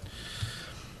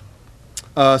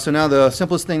 So now the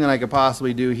simplest thing that I could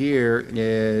possibly do here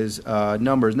is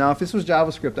numbers. Now, if this was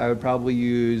JavaScript, I would probably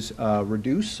use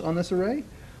reduce on this array,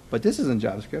 but this isn't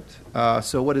JavaScript.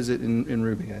 So what is it in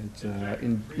Ruby? It's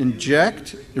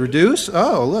inject, reduce.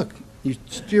 Oh, look, you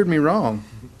steered me wrong.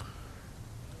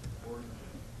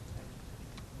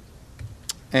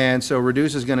 And so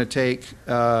reduce is going to take is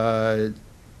going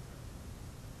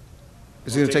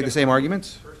to take the same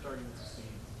arguments? First argument's a seed.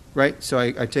 Right, so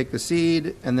I take the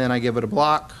seed, and then I give it a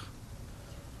block.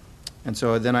 And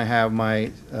so then I have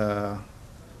my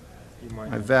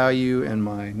value and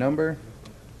my number.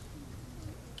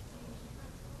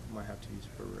 Might have to use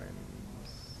parens.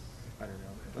 I don't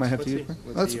know. Might have to use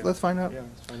let's find out. Yeah,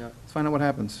 let's find out. Let's find out what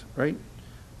happens, right?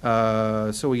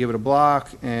 So we give it a block,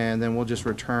 and then we'll just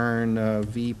return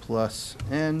v plus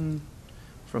n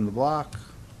from the block,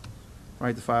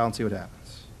 write the file, and see what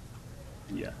happens.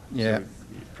 Yeah. Yeah. So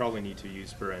you probably need to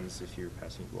use parens if you're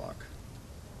passing block.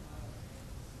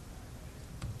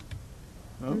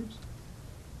 Oops.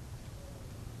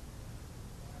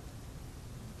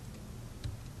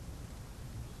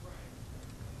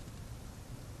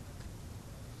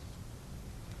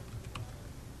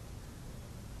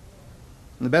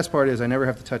 And the best part is I never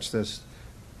have to touch this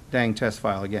dang test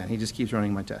file again. He just keeps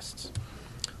running my tests.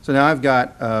 So now I've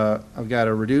got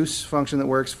a reduce function that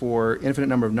works for infinite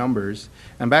number of numbers.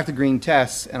 I'm back to green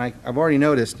tests, and I've already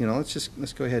noticed.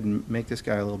 Let's go ahead and make this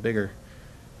guy a little bigger.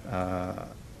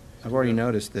 I've already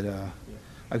noticed that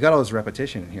I've got all this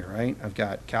repetition in here, right? I've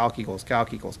got calc equals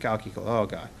calc equals calc equals. Oh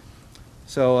god.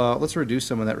 So let's reduce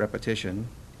some of that repetition.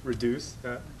 Reduce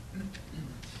that.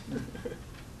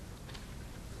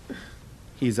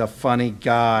 He's a funny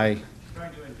guy.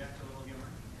 Trying to inject a little humor.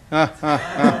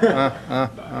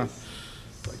 Nice.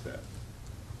 Like that.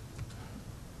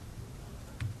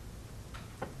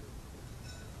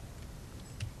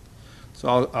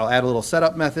 So I'll add a little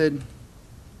setup method.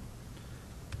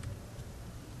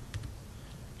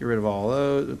 Get rid of all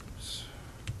those. Oops.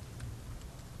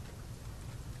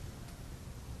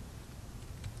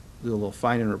 Do a little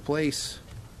find and replace.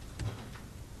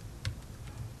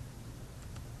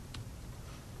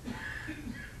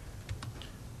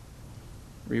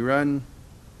 Rerun.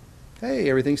 Hey,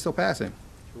 everything's still passing.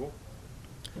 Cool.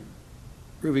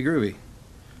 Groovy, groovy.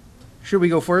 Should we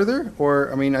go further? Or,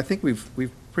 I mean, I think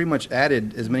we've pretty much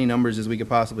added as many numbers as we could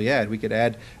possibly add. We could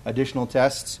add additional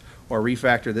tests or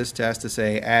refactor this test to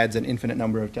say adds an infinite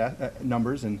number of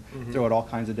numbers and throw out all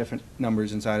kinds of different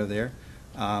numbers inside of there.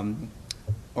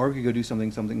 Or we could go do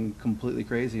something completely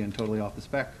crazy and totally off the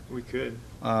spec. We could.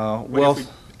 Well, What if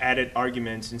we added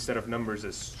arguments instead of numbers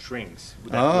as strings?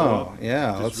 Would that blow up?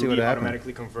 yeah, Does let's see Ruby what happens.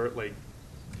 automatically convert like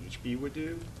PHP would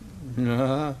do?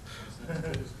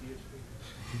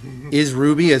 Is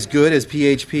Ruby as good as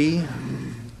PHP?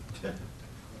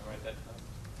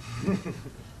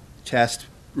 Test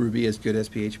Ruby as good as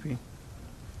PHP.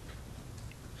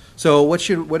 So what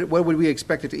would we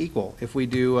expect it to equal? If we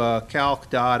do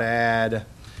calc.add,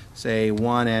 say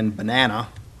 1 and banana,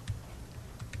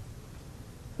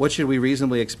 what should we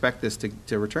reasonably expect this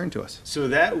to return to us? So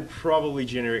that would probably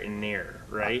generate an error,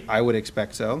 right? I would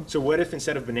expect so. So what if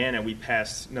instead of banana, we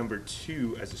passed number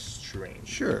 2 as a string?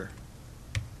 Sure.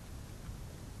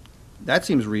 That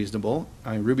seems reasonable.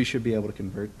 I mean, Ruby should be able to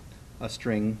convert a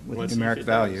string with Let's a see if numeric it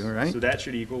value, does. right? So that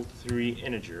should equal 3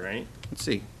 integer, right? Let's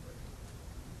see.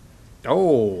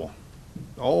 Oh,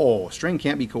 string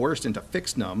can't be coerced into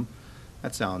fixed num.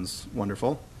 That sounds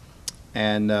wonderful.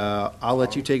 And I'll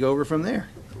let you take over from there.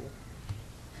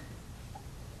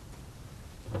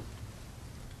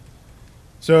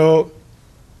 So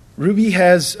Ruby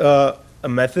has a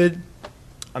method.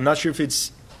 I'm not sure if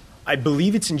it's, I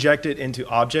believe it's injected into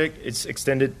object. It's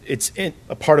extended, it's in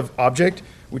a part of object,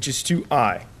 which is to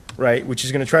right? Which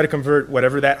is going to try to convert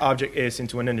whatever that object is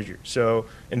into an integer. So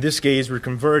in this case, we're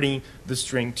converting the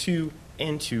string 2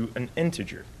 into an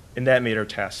integer. And that made our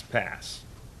test pass.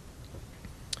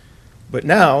 But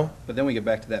now, But then we get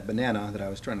back to that banana that I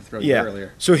was trying to throw you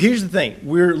earlier. so here's the thing.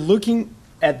 We're looking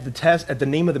at the test, at the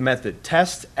name of the method.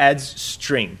 Test adds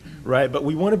string, right? But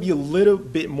we want to be a little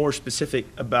bit more specific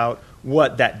about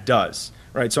what that does,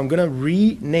 right? So I'm going to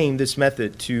rename this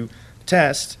method to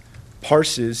test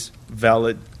parses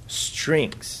valid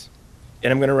strings.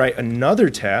 And I'm going to write another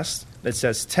test that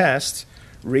says test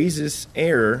raises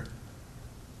error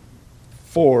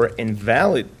for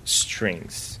invalid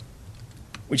strings,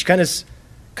 which kind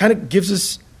of gives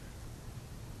us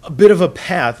a bit of a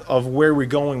path of where we're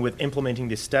going with implementing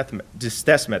this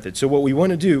test method. So what we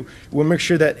want to do, we'll make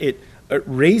sure that it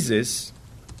raises,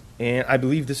 and I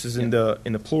believe this is in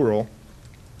the plural,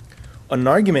 an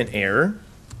argument error,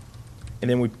 and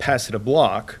then we pass it a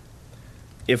block.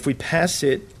 If we pass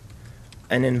it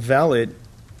an invalid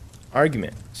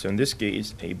argument, so in this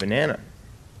case, a banana.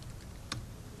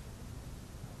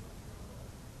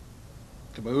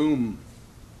 Kaboom.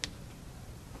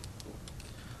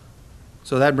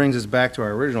 So that brings us back to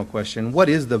our original question. What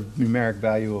is the numeric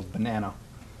value of banana?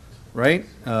 Right?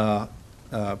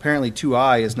 Apparently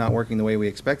 2i is not working the way we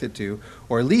expect it to,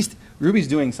 or at least Ruby's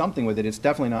doing something with it. It's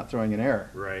definitely not throwing an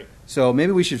error. Right. So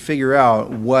maybe we should figure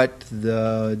out what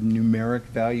the numeric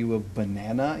value of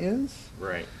banana is.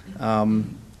 Right.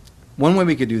 One way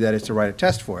we could do that is to write a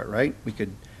test for it, right? We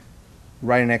could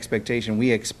write an expectation.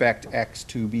 We expect x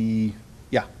to be,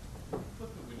 yeah.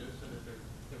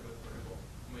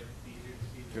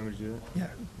 You want me to do that? Yeah.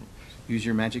 Use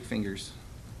your magic fingers.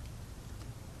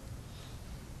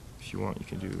 If you want, you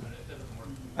can do it.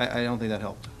 I don't think that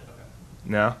helped.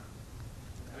 No?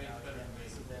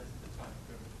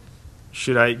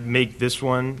 Should I make this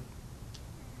one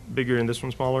bigger and this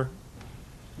one smaller?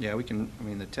 Yeah, we can, I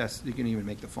mean, the test, you can even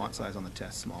make the font size on the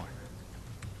test smaller.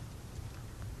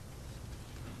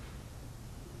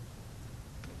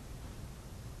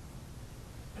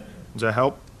 Does that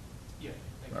help? Yeah.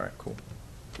 All right, cool.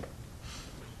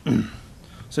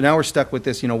 So now we're stuck with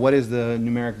this, what is the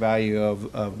numeric value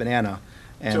of banana?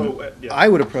 And So, yeah. I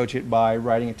would approach it by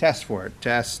writing a test for it.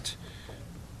 Test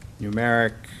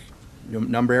numeric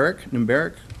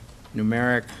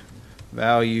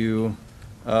value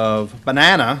of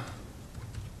banana.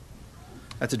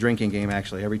 That's a drinking game,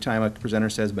 actually. Every time a presenter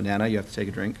says banana, you have to take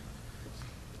a drink.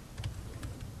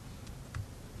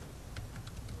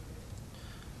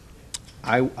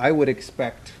 I would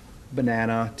expect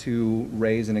banana to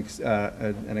raise an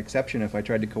exception if I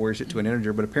tried to coerce it to an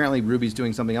integer, but apparently Ruby's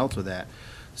doing something else with that.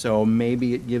 So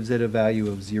maybe it gives it a value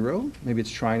of 0. Maybe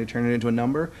it's trying to turn it into a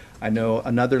number. I know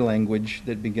another language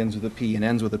that begins with a P and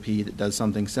ends with a P that does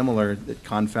something similar that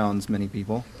confounds many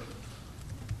people.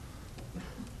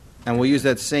 And we'll use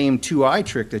that same 2i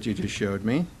trick that you just showed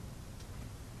me.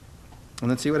 And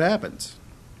let's see what happens.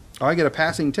 Oh, I get a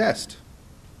passing test.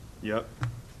 Yep.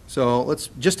 So let's,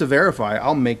 just to verify,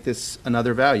 I'll make this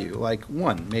another value, like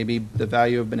 1. Maybe the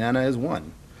value of banana is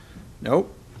 1.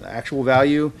 Nope, the actual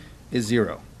value is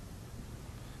 0.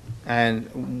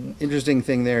 And interesting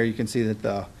thing there, you can see that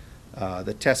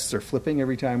the tests are flipping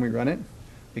every time we run it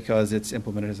because it's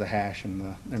implemented as a hash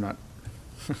and they're not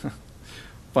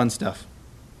fun stuff.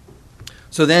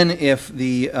 So then if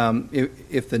the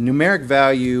numeric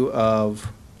value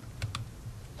of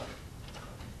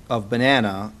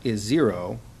banana is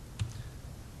 0,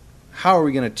 how are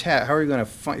we going to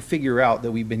figure out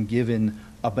that we've been given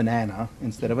a banana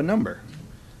instead of a number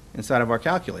inside of our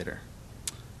calculator?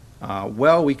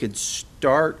 Well, we could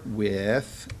start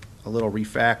with a little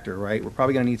refactor, right? We're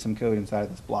probably going to need some code inside of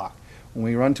this block. When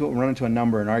we run into a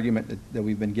number, an argument that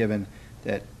we've been given,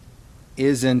 that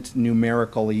isn't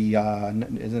numerically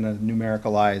isn't a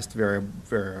numericalized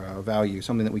value,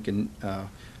 something that we can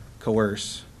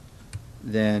coerce,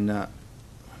 then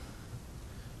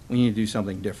we need to do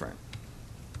something different.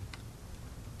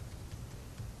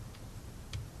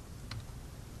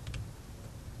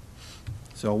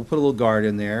 So we'll put a little guard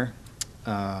in there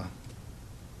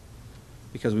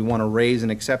because we want to raise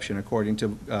an exception according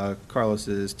to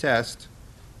Carlos's test.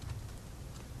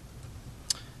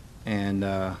 And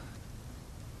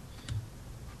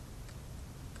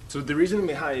so the reason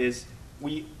behind is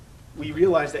we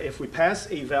realize that if we pass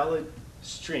a valid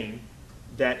string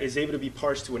that is able to be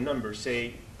parsed to a number,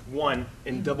 say 1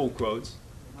 in double quotes.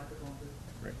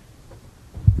 Right.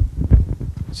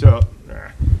 So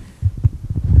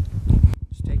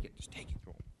just take it.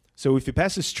 So if you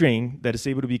pass a string that is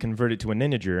able to be converted to an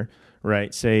integer,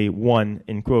 right, say 1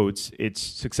 in quotes, it's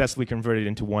successfully converted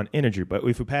into one integer. But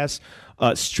if we pass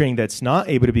a string that's not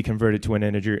able to be converted to an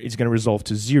integer, it's going to resolve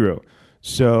to 0.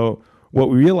 So what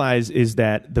we realize is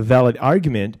that the valid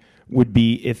argument would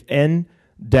be if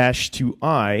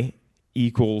n-2i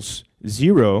equals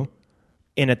 0,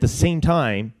 and at the same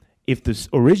time, if the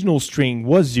original string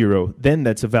was 0, then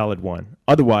that's a valid one.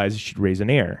 Otherwise, it should raise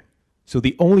an error. So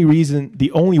the only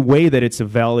way that it's a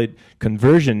valid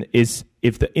conversion is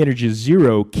if the integer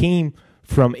 0 came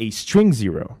from a string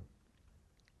 0.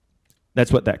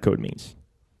 That's what that code means. Is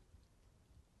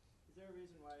there a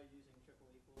reason why you're using triple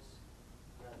equals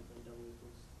rather than double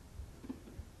equals?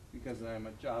 because I'm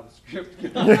a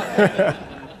JavaScript guy,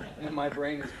 and my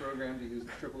brain is programmed to use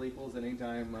triple equals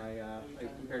anytime I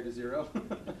compare to 0.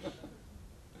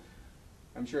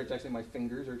 I'm sure it's actually my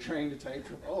fingers are trained to type.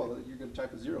 Oh, you're going to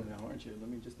type a 0 now, aren't you? Let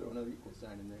me just throw another equal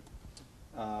sign in there.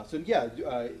 So yeah,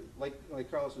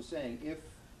 like Carlos was saying, if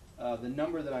the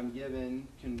number that I'm given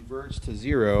converts to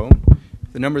 0,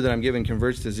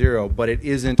 but it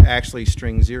isn't actually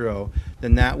string 0,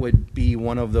 then that would be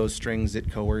one of those strings that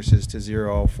coerces to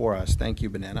 0 for us. Thank you,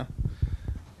 Banana.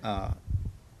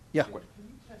 Yeah.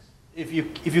 If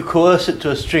you coerce it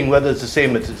to a string, whether it's the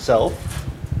same as itself,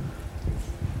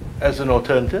 as an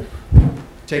alternative.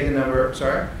 Take the number.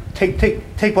 Sorry.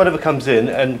 Take whatever comes in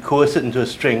and coerce it into a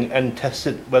string and test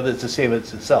it whether it's the same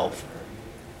as itself.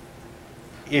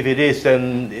 If it is,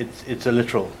 then it's a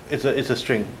literal. It's a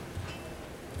string.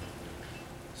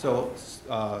 So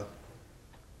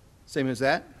same as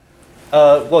that.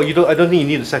 Well, you don't. I don't think you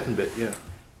need a second bit. Yeah.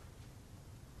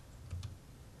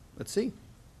 Let's see.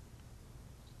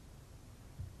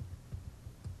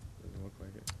 Doesn't look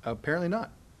like it. Apparently not.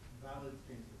 Valid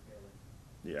strings are failing.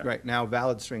 Yeah. Right now,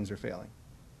 valid strings are failing.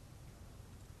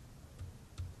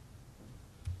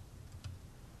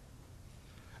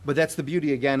 But that's the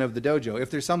beauty, again, of the dojo. If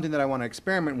there's something that I want to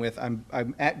experiment with, I'm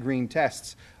at green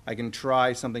tests. I can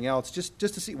try something else just to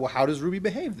see, well, how does Ruby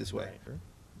behave this way? Right.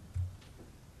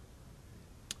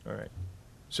 All right.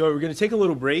 So we're going to take a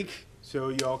little break so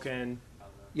y'all can...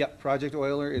 Yep, Project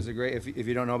Euler is a great, if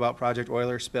you don't know about Project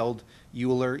Euler, spelled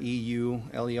Euler,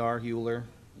 E-U-L-E-R,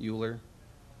 Euler.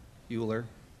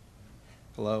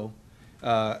 Hello.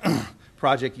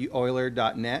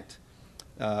 ProjectEuler.net.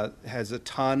 Has a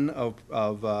ton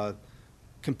of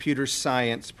computer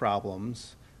science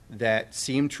problems that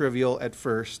seem trivial at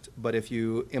first, but if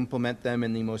you implement them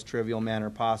in the most trivial manner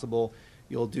possible,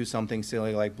 you'll do something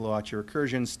silly like blow out your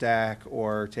recursion stack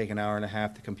or take an hour and a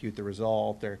half to compute the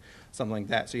result or something like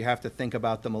that. So you have to think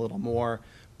about them a little more,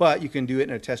 but you can do it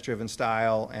in a test-driven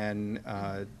style, and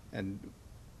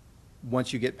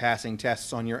once you get passing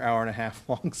tests on your hour-and-a-half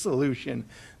long solution,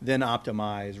 then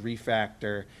optimize,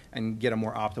 refactor, and get a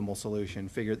more optimal solution.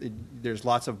 There's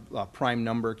lots of prime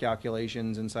number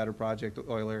calculations inside of Project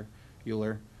Euler.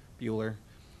 You'll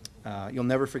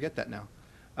never forget that now.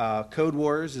 Code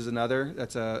Wars is another.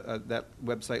 That's that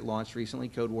website launched recently,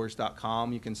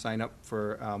 codewars.com. You can sign up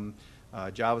for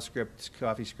JavaScript,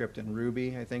 CoffeeScript, and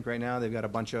Ruby, I think, right now. They've got a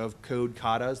bunch of code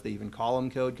katas. They even call them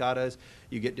code katas.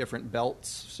 You get different belts,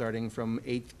 starting from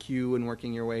 8th Q and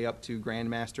working your way up to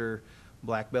Grandmaster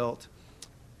Black Belt.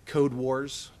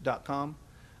 Codewars.com.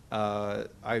 I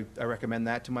recommend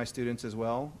that to my students as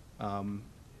well. And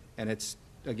it's,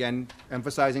 again,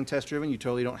 emphasizing test-driven. You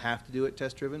totally don't have to do it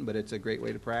test-driven, but it's a great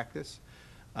way to practice.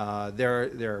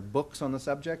 There are books on the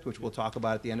subject, which we'll talk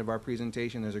about at the end of our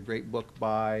presentation. There's a great book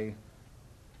by...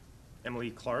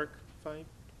 Emily Clark, if I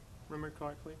remember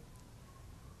correctly.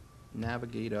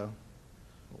 Navigator.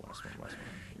 The last one.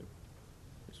 Yep.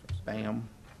 Bam.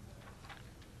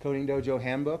 Coding Dojo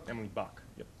Handbook. Emily Bach.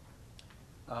 Yep.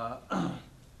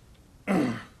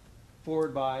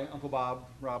 Forward by Uncle Bob,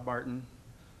 Rob Martin.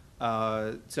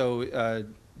 So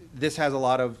this has a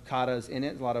lot of katas in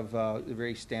it, a lot of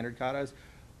very standard katas.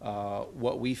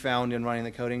 What we found in running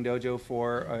the Coding Dojo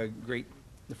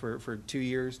for 2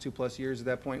 years, 2+ years at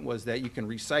that point, was that you can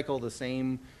recycle the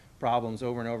same problems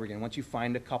over and over again. Once you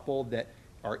find a couple that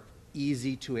are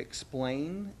easy to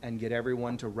explain and get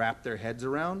everyone to wrap their heads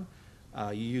around,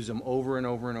 you use them over and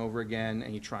over and over again,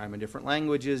 and you try them in different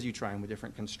languages, you try them with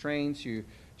different constraints, you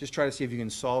just try to see if you can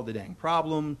solve the dang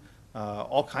problem.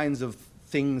 All kinds of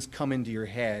things come into your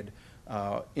head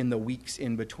in the weeks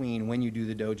in between when you do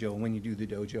the dojo and when you do the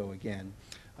dojo again.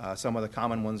 Some of the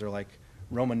common ones are like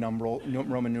Roman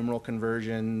numeral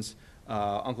conversions.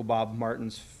 Uncle Bob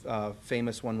Martin's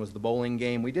famous one was the bowling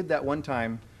game. We did that one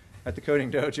time at the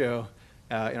Coding Dojo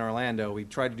in Orlando. We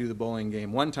tried to do the bowling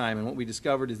game one time, and what we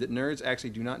discovered is that nerds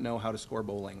actually do not know how to score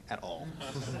bowling at all.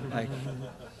 Like,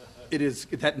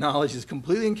 that knowledge is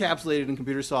completely encapsulated in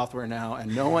computer software now,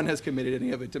 and no one has committed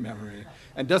any of it to memory,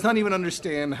 and does not even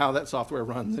understand how that software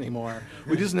runs anymore.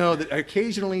 We just know that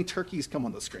occasionally turkeys come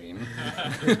on the screen.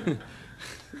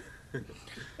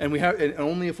 And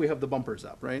only if we have the bumpers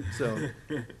up, right? So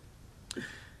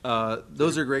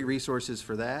those are great resources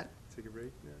for that. Take a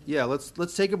break. Yeah,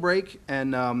 let's take a break,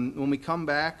 and when we come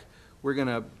back, we're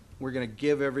gonna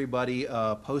give everybody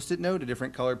a Post-it note, a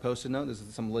different colored Post-it note. This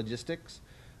is some logistics.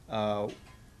 You'll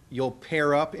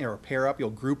you'll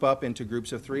group up into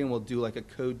groups of 3, and we'll do like a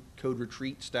code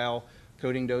retreat style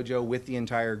Coding Dojo with the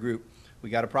entire group. We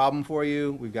got a problem for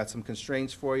you. We've got some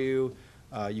constraints for you.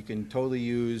 You can totally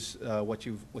use what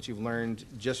you've learned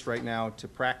just right now to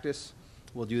practice.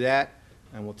 We'll do that,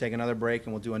 and we'll take another break,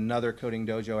 and we'll do another Coding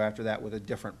Dojo after that with a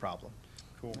different problem.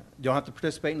 Cool. You don't have to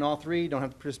participate in all 3. Don't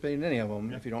have to participate in any of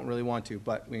them if you don't really want to,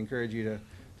 but we encourage you to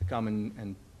come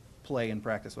and play and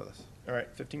practice with us. All right,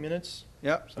 15 minutes?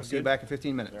 Yep, we'll see you back in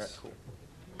 15 minutes. All right, cool.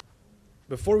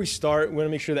 Before we start, we want to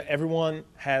make sure that everyone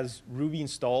has Ruby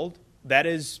installed. That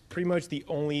is pretty much the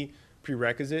only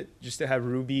prerequisite, just to have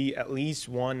Ruby at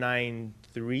least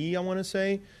 1.9.3, I want to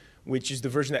say, which is the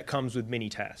version that comes with mini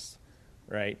tests,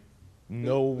 right?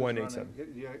 No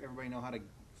 1.8.7. Do everybody know how to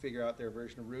figure out their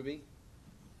version of Ruby?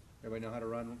 Everybody know how to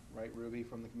write Ruby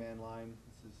from the command line?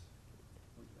 This is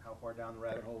how far down the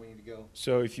rabbit hole we need to go.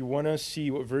 So if you want to see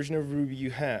what version of Ruby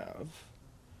you have,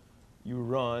 you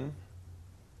run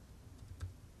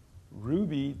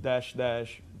Ruby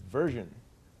 --version.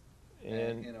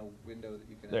 And in a window that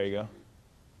you can. There you go.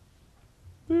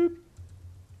 Boop.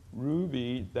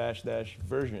 Ruby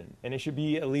 --version. And it should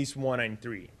be at least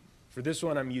 1.9.3. For this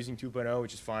one, I'm using 2.0,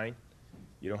 which is fine.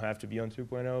 You don't have to be on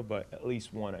 2.0, but at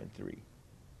least 1.9.3.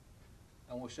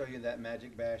 And we'll show you that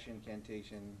magic bash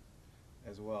incantation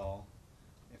as well,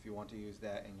 if you want to use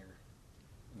that in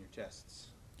your tests.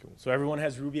 Cool. So everyone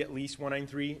has Ruby at least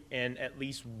 1.9.3 and at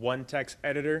least one text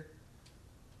editor.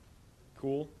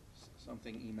 Cool.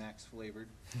 Something Emacs flavored.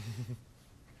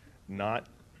 Not.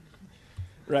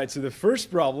 Right, so the first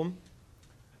problem,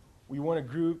 we want to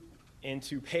group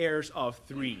into pairs of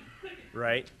 3,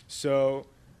 right? So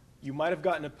you might have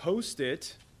gotten a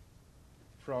Post-it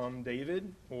from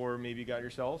David, or maybe got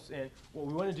yourselves. And what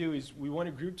we want to do is we want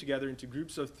to group together into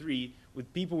groups of 3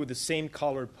 with people with the same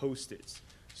color Post-its.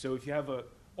 So if you have an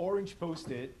orange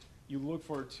Post-it, you look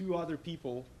for 2 other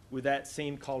people with that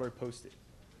same color Post-it.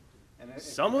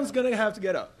 Someone's going to have to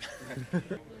get up.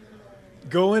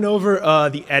 Going over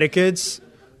the etiquettes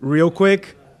real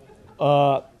quick.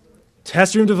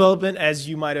 Test room development, as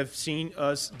you might have seen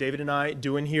us, David and I,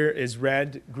 doing here, is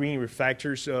red, green,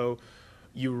 refactor. So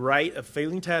you write a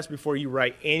failing test before you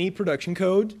write any production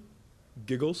code.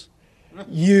 Giggles.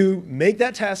 You make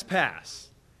that test pass.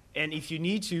 And if you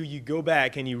need to, you go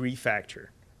back and you refactor,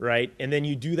 right? And then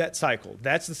you do that cycle.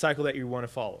 That's the cycle that you want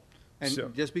to follow.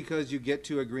 And just because you get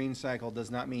to a green cycle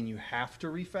does not mean you have to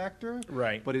refactor.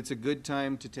 Right. But it's a good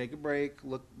time to take a break,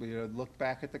 look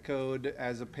back at the code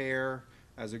as a pair,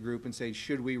 as a group, and say,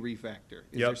 should we refactor?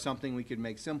 Is there something we could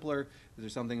make simpler? Is there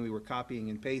something we were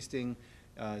copying and pasting?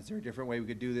 Is there a different way we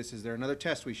could do this? Is there another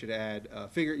test we should add?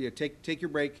 Take your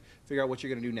break, figure out what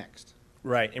you're going to do next.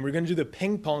 Right, and we're going to do the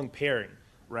ping pong pairing,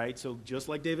 right? So just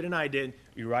like David and I did,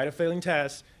 you write a failing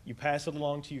test, you pass it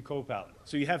along to your co-pilot.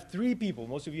 So you have 3 people.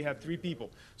 Most of you have 3 people.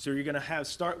 So you're going to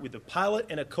start with a pilot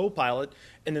and a co-pilot,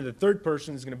 and then the third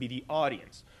person is going to be the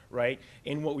audience, right?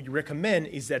 And what we recommend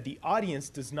is that the audience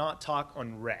does not talk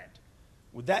on red.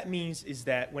 What that means is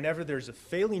that whenever there's a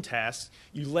failing task,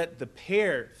 you let the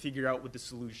pair figure out what the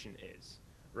solution is,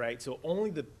 right? So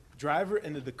only the driver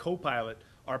and the co-pilot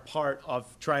are part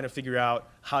of trying to figure out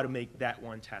how to make that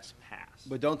one task pass.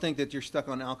 But don't think that you're stuck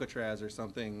on Alcatraz or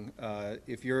something.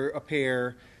 If you're a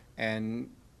pair and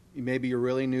maybe you're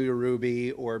really new to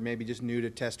Ruby, or maybe just new to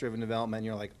test-driven development, and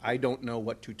you're like, I don't know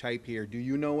what to type here. Do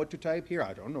you know what to type here?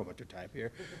 I don't know what to type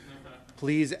here.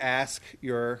 Please ask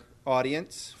your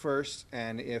audience first,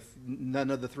 and if none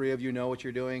of the three of you know what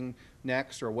you're doing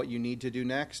next or what you need to do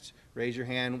next, raise your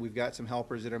hand. We've got some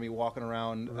helpers that are going to be walking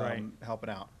around helping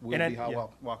out. We'll be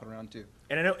walking around too.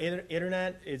 And I know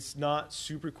internet is not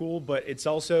super cool, but it's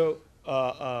also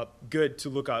good to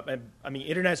look up. And I mean,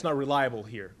 internet's not reliable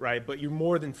here, right? But you're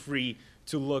more than free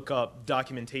to look up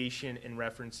documentation and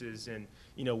references and,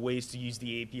 you know, ways to use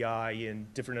the API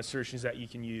and different assertions that you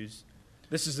can use.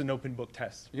 This is an open book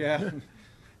test. Yeah.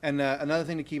 And another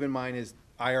thing to keep in mind is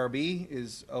IRB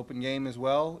is open game as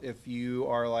well. If you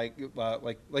are like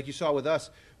you saw with us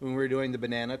when we were doing the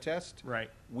banana test, right?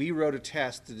 We wrote a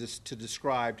test to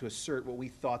describe, to assert what we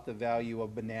thought the value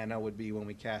of banana would be when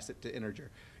we cast it to integer.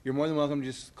 You're more than welcome to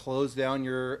just close down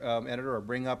your editor or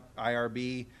bring up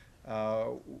IRB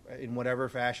in whatever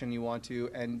fashion you want to.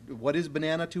 And what is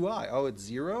banana to I? Oh, it's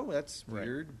 0? That's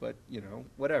weird, but, you know,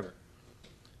 whatever.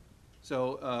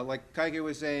 So, like Kaike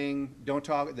was saying, don't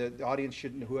talk. The audience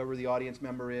shouldn't. Whoever the audience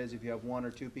member is, if you have 1 or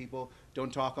 2 people,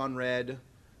 don't talk on red.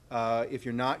 If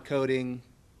you're not coding,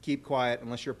 keep quiet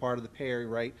unless you're part of the pair,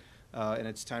 right? And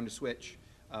it's time to switch.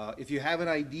 If you have an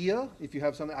idea, if you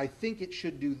have something, I think it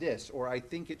should do this, or I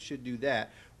think it should do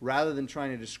that, rather than trying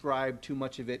to describe too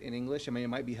much of it in English. I mean, it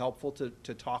might be helpful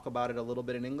to talk about it a little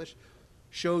bit in English.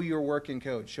 Show your work in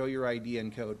code. Show your idea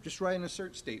in code. Just write an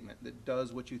assert statement that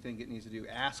does what you think it needs to do.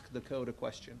 Ask the code a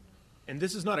question. And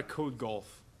this is not a code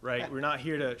golf, right? We're not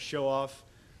here to show off,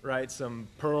 right, some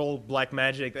Perl black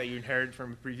magic that you inherited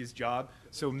from a previous job.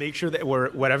 So make sure that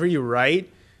whatever you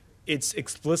write, it's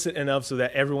explicit enough so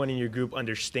that everyone in your group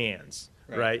understands,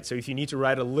 right? So if you need to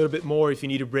write a little bit more, if you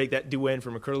need to break that do end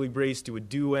from a curly brace to a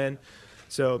do end,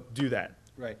 so do that.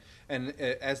 Right. And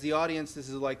as the audience, this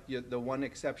is like the one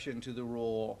exception to the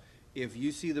rule. If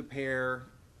you see the pair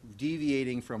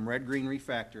deviating from red-green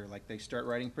refactor, like they start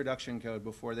writing production code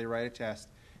before they write a test,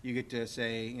 you get to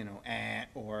say, you know,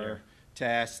 or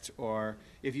test, or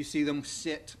if you see them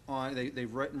sit on,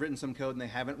 they've written some code and they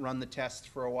haven't run the test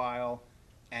for a while,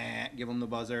 give them the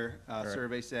buzzer,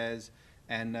 survey says.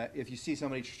 And if you see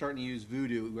somebody starting to use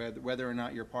voodoo, whether or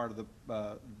not you're part of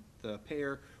the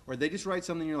pair, or they just write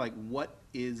something, you're like, what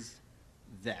is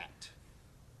that?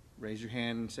 Raise your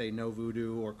hand and say no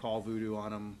voodoo, or call voodoo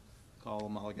on them, call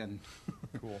them mulligan.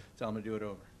 Cool. Tell them to do it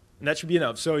over. And that should be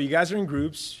enough. So you guys are in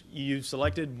groups. You've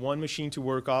selected one machine to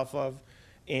work off of.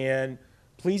 And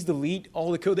please delete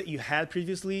all the code that you had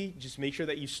previously. Just make sure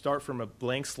that you start from a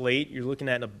blank slate. You're looking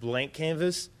at a blank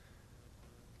canvas,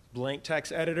 blank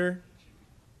text editor.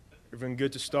 Everyone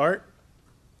good to start?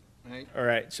 Right. All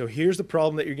right, so here's the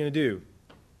problem that you're going to do.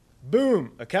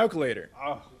 Boom, a calculator,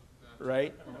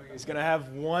 right? It's going to have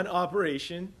one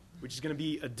operation, which is going to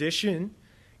be addition.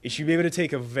 It should be able to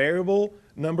take a variable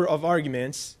number of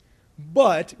arguments,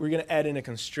 but we're going to add in a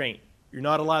constraint. You're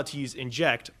not allowed to use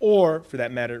inject or, for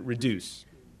that matter, reduce.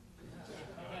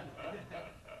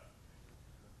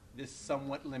 This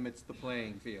somewhat limits the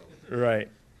playing field. Right.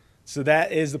 So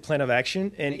that is the plan of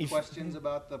action. And Any questions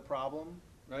about the problem,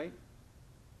 right?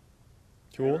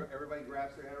 Cool. Everybody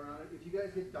grabs their head around it. If you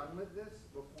guys get done with this,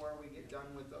 before we get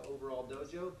done with the overall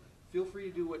dojo, feel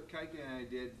free to do what Kaike and I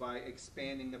did by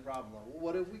expanding the problem. Well,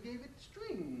 what if we gave it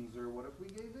strings? Or what if we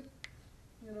gave it,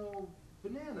 you know,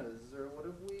 bananas? Or what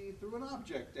if we threw an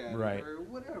object at it? Or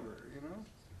whatever, you know?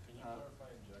 Can you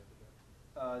clarify inject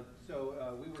again?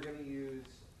 We were going to use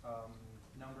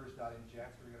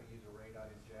numbers.inject. We were going to use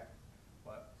array.inject.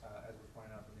 But as was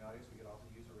pointed out from the audience, we could also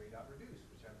use array.reduce,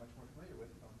 which I'm much more familiar with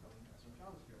from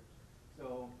JavaScript.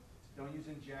 So don't use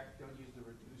inject, don't use the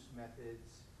reduce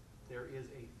methods. There is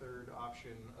a third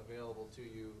option available to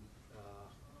you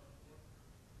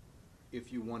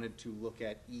if you wanted to look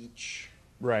at each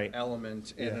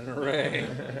element in an array.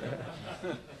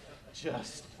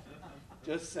 Just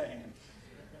saying.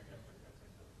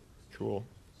 Cool.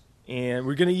 And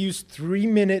we're going to use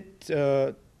 3-minute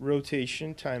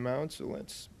rotation timeout. So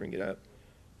let's bring it up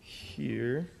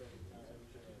here.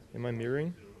 Am I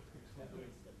mirroring?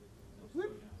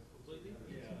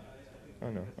 Oh,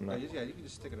 no, I'm not. Yeah, you can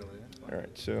just stick it over there. All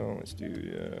right, so let's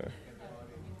do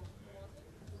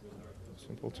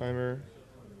simple timer.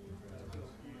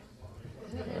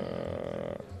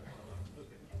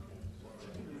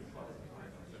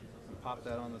 Pop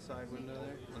that on the side window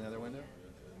there, on the other window.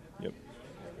 Yep.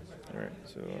 All right,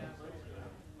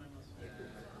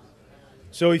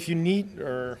 so if you need,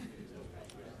 or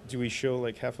do we show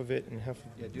like half of it and half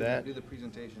of that? Do the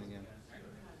presentation again.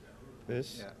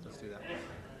 This? Yeah, let's do that.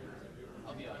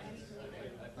 I'll be honest.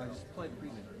 I just played the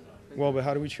presentation. Well, but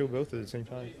how do we show both at the same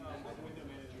time?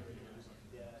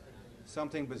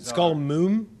 Something bizarre. It's called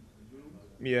Moom.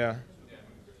 Yeah.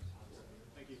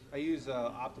 I use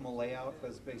optimal layout, but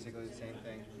it's basically the same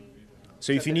thing.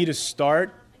 So if you need to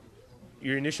start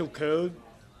your initial code,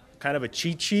 kind of a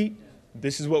cheat sheet,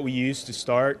 this is what we use to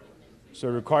start. So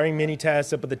requiring mini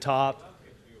tasks up at the top,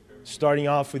 starting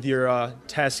off with your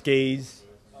cascades,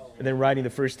 and then writing the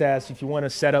first task. If you want to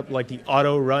set up like the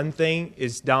auto run thing,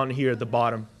 is down here at the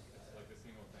bottom.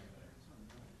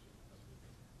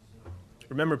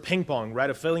 Remember ping pong, write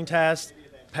a failing task,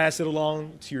 pass it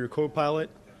along to your co-pilot.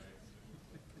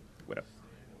 What up?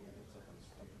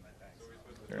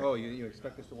 Oh, you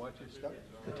expect us to watch your stuff?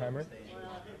 The timer?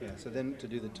 Yeah, so then to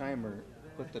do the timer,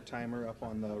 put the timer up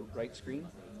on the right screen.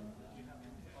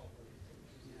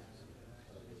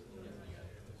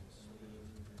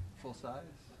 Full size.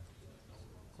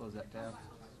 Close that tab.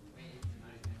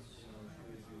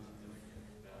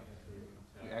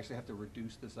 We actually have to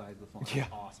reduce the size of the font. Yeah.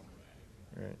 Awesome.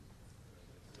 All right.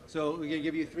 So we're going to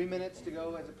give you 3 minutes to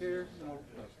go as a pair.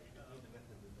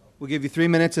 We'll give you 3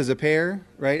 minutes as a pair,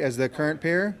 right, as the current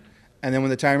pair. And then when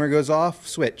the timer goes off,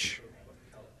 switch.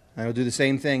 And we'll do the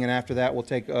same thing, and after that we'll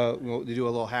do a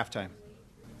little halftime.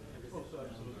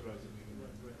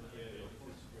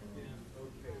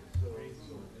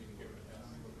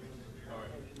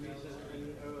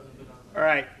 All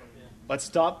right, let's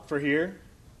stop for here.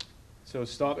 So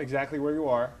stop exactly where you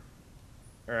are.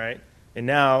 All right, and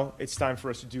now it's time for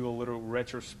us to do a little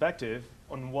retrospective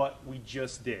on what we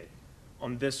just did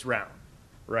on this round,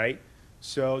 right?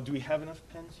 So do we have enough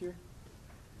pens here?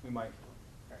 We might.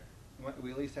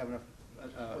 We at least have enough,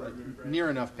 near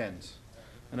enough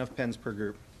pens per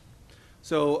group.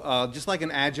 So just like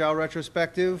an agile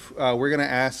retrospective, we're going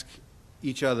to ask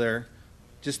each other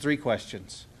just 3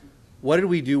 questions. What did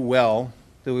we do well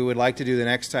that we would like to do the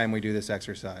next time we do this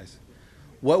exercise?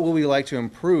 What would we like to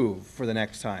improve for the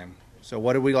next time? So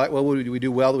what would we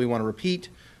do well that we want to repeat?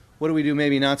 What do we do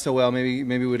maybe not so well?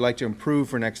 Maybe we'd like to improve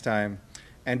for next time.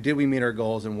 And did we meet our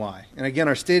goals and why? And again,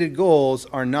 our stated goals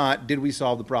are not, did we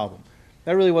solve the problem?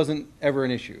 That really wasn't ever an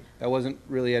issue. That wasn't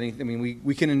really anything. I mean,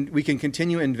 we can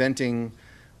continue inventing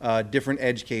different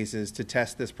edge cases to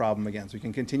test this problem against. We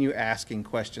can continue asking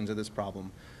questions of this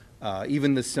problem,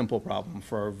 even this simple problem,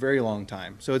 for a very long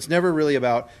time. So it's never really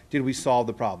about, did we solve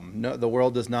the problem? No, the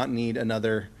world does not need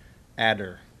another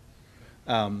adder.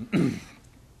 And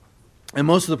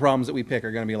most of the problems that we pick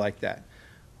are going to be like that.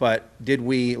 But did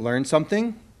we learn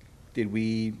something? Did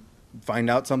we find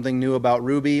out something new about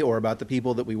Ruby or about the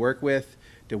people that we work with?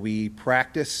 Did we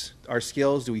practice our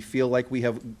skills? Do we feel like we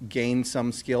have gained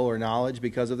some skill or knowledge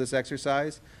because of this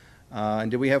exercise? And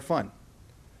did we have fun?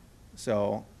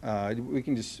 So we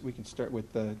can start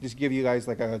with just give you guys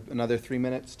like another 3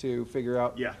 minutes to figure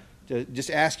out. Yeah. To just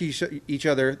ask each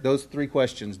other those 3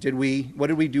 questions. What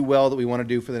did we do well that we want to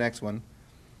do for the next one?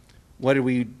 What did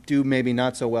we do maybe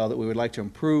not so well that we would like to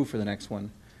improve for the next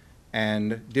one?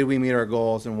 And did we meet our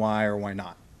goals, and why or why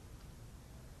not?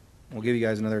 We'll give you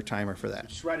guys another timer for that.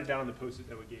 Just write it down on the post-it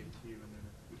that we gave to you, and then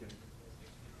we can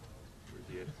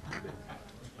review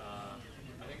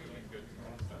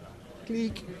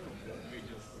it. Click.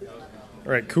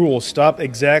 All right, cool. Stop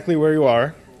exactly where you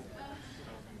are.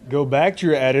 Go back to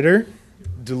your editor,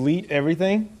 delete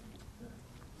everything,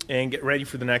 and get ready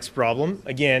for the next problem.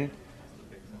 Again,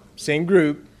 same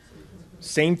group,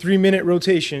 same 3-minute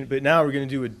rotation, but now we're going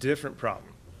to do a different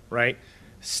problem, right?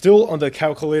 Still on the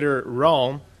calculator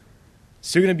realm,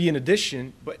 still going to be an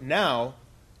addition, but now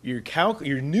your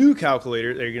new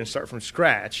calculator that you're going to start from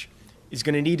scratch is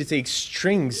going to need to take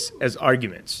strings as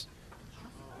arguments.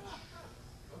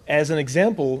 As an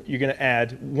example, you're going to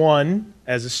add 1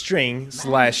 as a string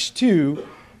 /2,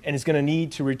 and it's going to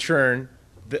need to return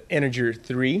the integer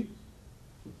 3.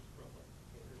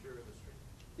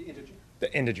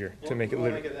 The integer to make it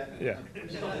live. Yeah. We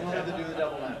don't have to do the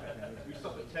double map. We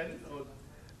stop at 10 or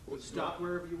Stop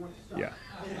wherever you want to stop. Yeah.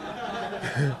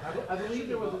 I believe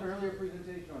there was an earlier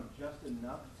presentation on just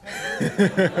enough.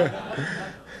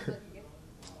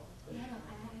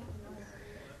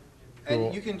 Cool.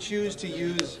 And you can choose to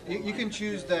use. You can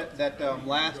choose that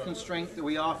last constraint that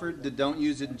we offered. That don't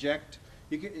use inject.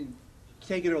 You can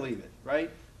take it or leave it.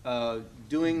 Right.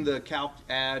 Doing the calc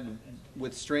add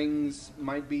with strings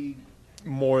might be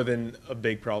More than a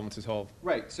big problem to solve.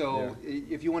 right. So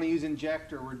if you want to use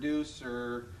inject or reduce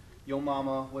or yo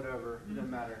mama, whatever, it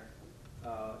doesn't matter.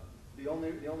 The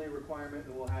only requirement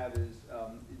that we'll have is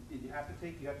you have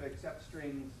to accept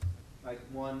strings like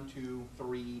 1, 2,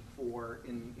 3, 4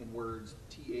 in words.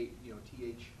 THRE.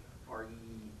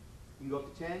 You can go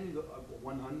up to 10. You can go up to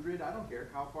 100. I don't care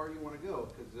how far you want to go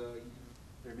because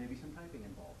there may be some typing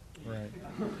involved. Right.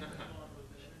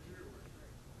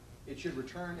 It should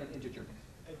return an integer.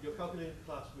 And your calculated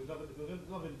class, we're not going to do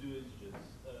integers.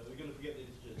 We're going to forget the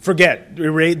integers. Forget,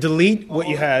 delete what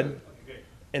you had, Okay, great.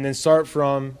 and then start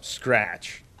from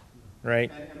scratch,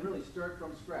 right? And really start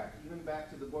from scratch, even back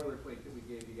to the boilerplate that we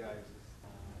gave you guys.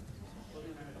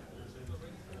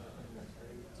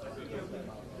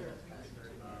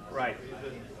 Right.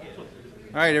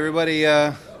 All right, everybody,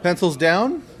 pencils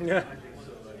down. Yeah.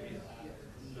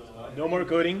 No more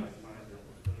coding.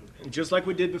 And just like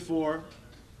we did before,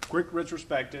 quick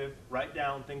retrospective, write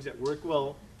down things that worked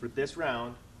well for this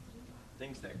round,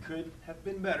 things that could have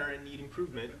been better and need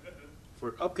improvement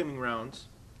for upcoming rounds.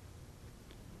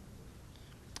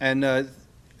 And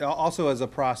also as a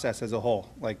process as a whole,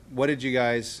 like what did you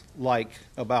guys like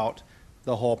about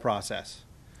the whole process?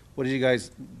 What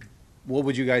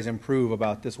would you guys improve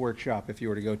about this workshop if you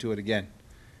were to go to it again?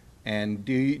 And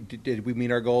did we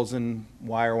meet our goals, and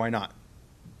why or why not?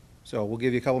 So we'll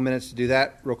give you a couple minutes to do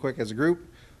that real quick as a group.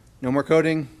 No more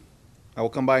coding. I will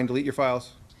come by and delete your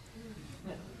files.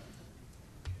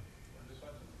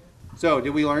 So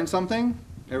did we learn something?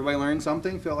 Everybody learned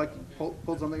something? Feel like you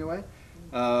pulled something away?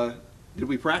 Did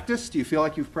we practice? Do you feel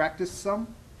like you've practiced some?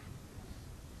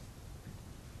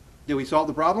 Did we solve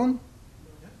the problem?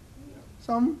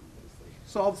 Some?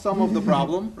 Solved some of the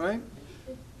problem, right?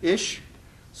 Ish.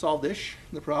 Solved-ish,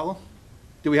 the problem.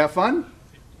 Did we have fun?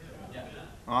 Yeah.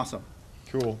 Awesome.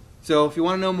 Cool. So if you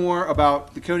want to know more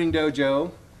about the Coding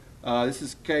Dojo, this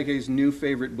is KK's new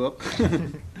favorite book,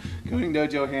 Coding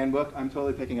Dojo Handbook. I'm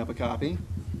totally picking up a copy.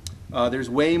 There's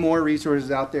way more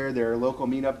resources out there. There are local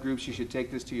meetup groups. You should take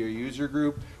this to your user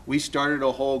group. We started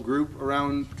a whole group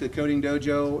around the Coding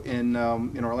Dojo in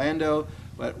Orlando,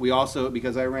 but we also,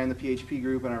 because I ran the PHP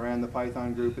group and I ran the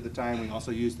Python group at the time, we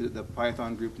also used the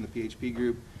Python group and the PHP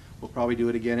group. We'll probably do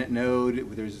it again at Node.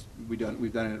 We've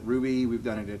done it at Ruby. We've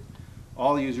done it at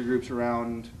all the user groups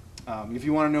around. If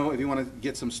you want to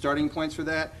get some starting points for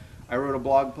that, I wrote a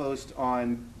blog post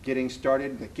on getting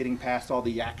started, like getting past all the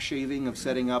yak shaving of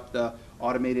setting up the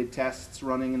automated tests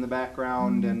running in the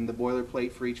background and the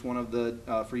boilerplate for each one of the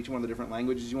different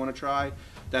languages you want to try.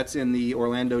 That's in the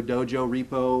Orlando Dojo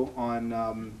repo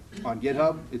on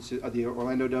GitHub. It's the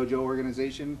Orlando Dojo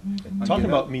organization. Talking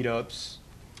about meetups,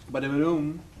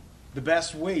 the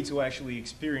best way to actually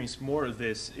experience more of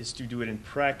this is to do it in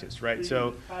practice, right?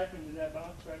 So Type into that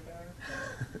box right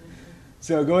there.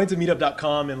 So go into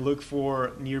meetup.com and look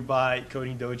for nearby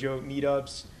Coding Dojo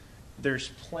meetups. There's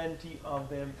plenty of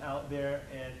them out there,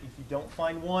 and if you don't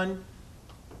find one,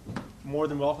 more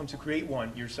than welcome to create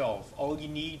one yourself. All you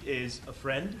need is a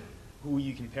friend who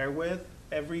you can pair with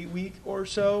every week or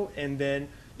so, and then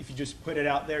if you just put it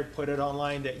out there, put it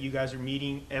online that you guys are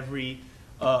meeting every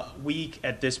week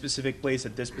at this specific place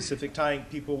at this specific time,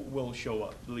 people will show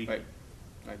up, believe me.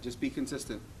 Right, just be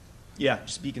consistent. Yeah,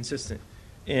 just be consistent.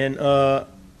 And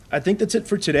I think that's it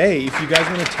for today. If you guys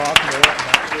want to talk more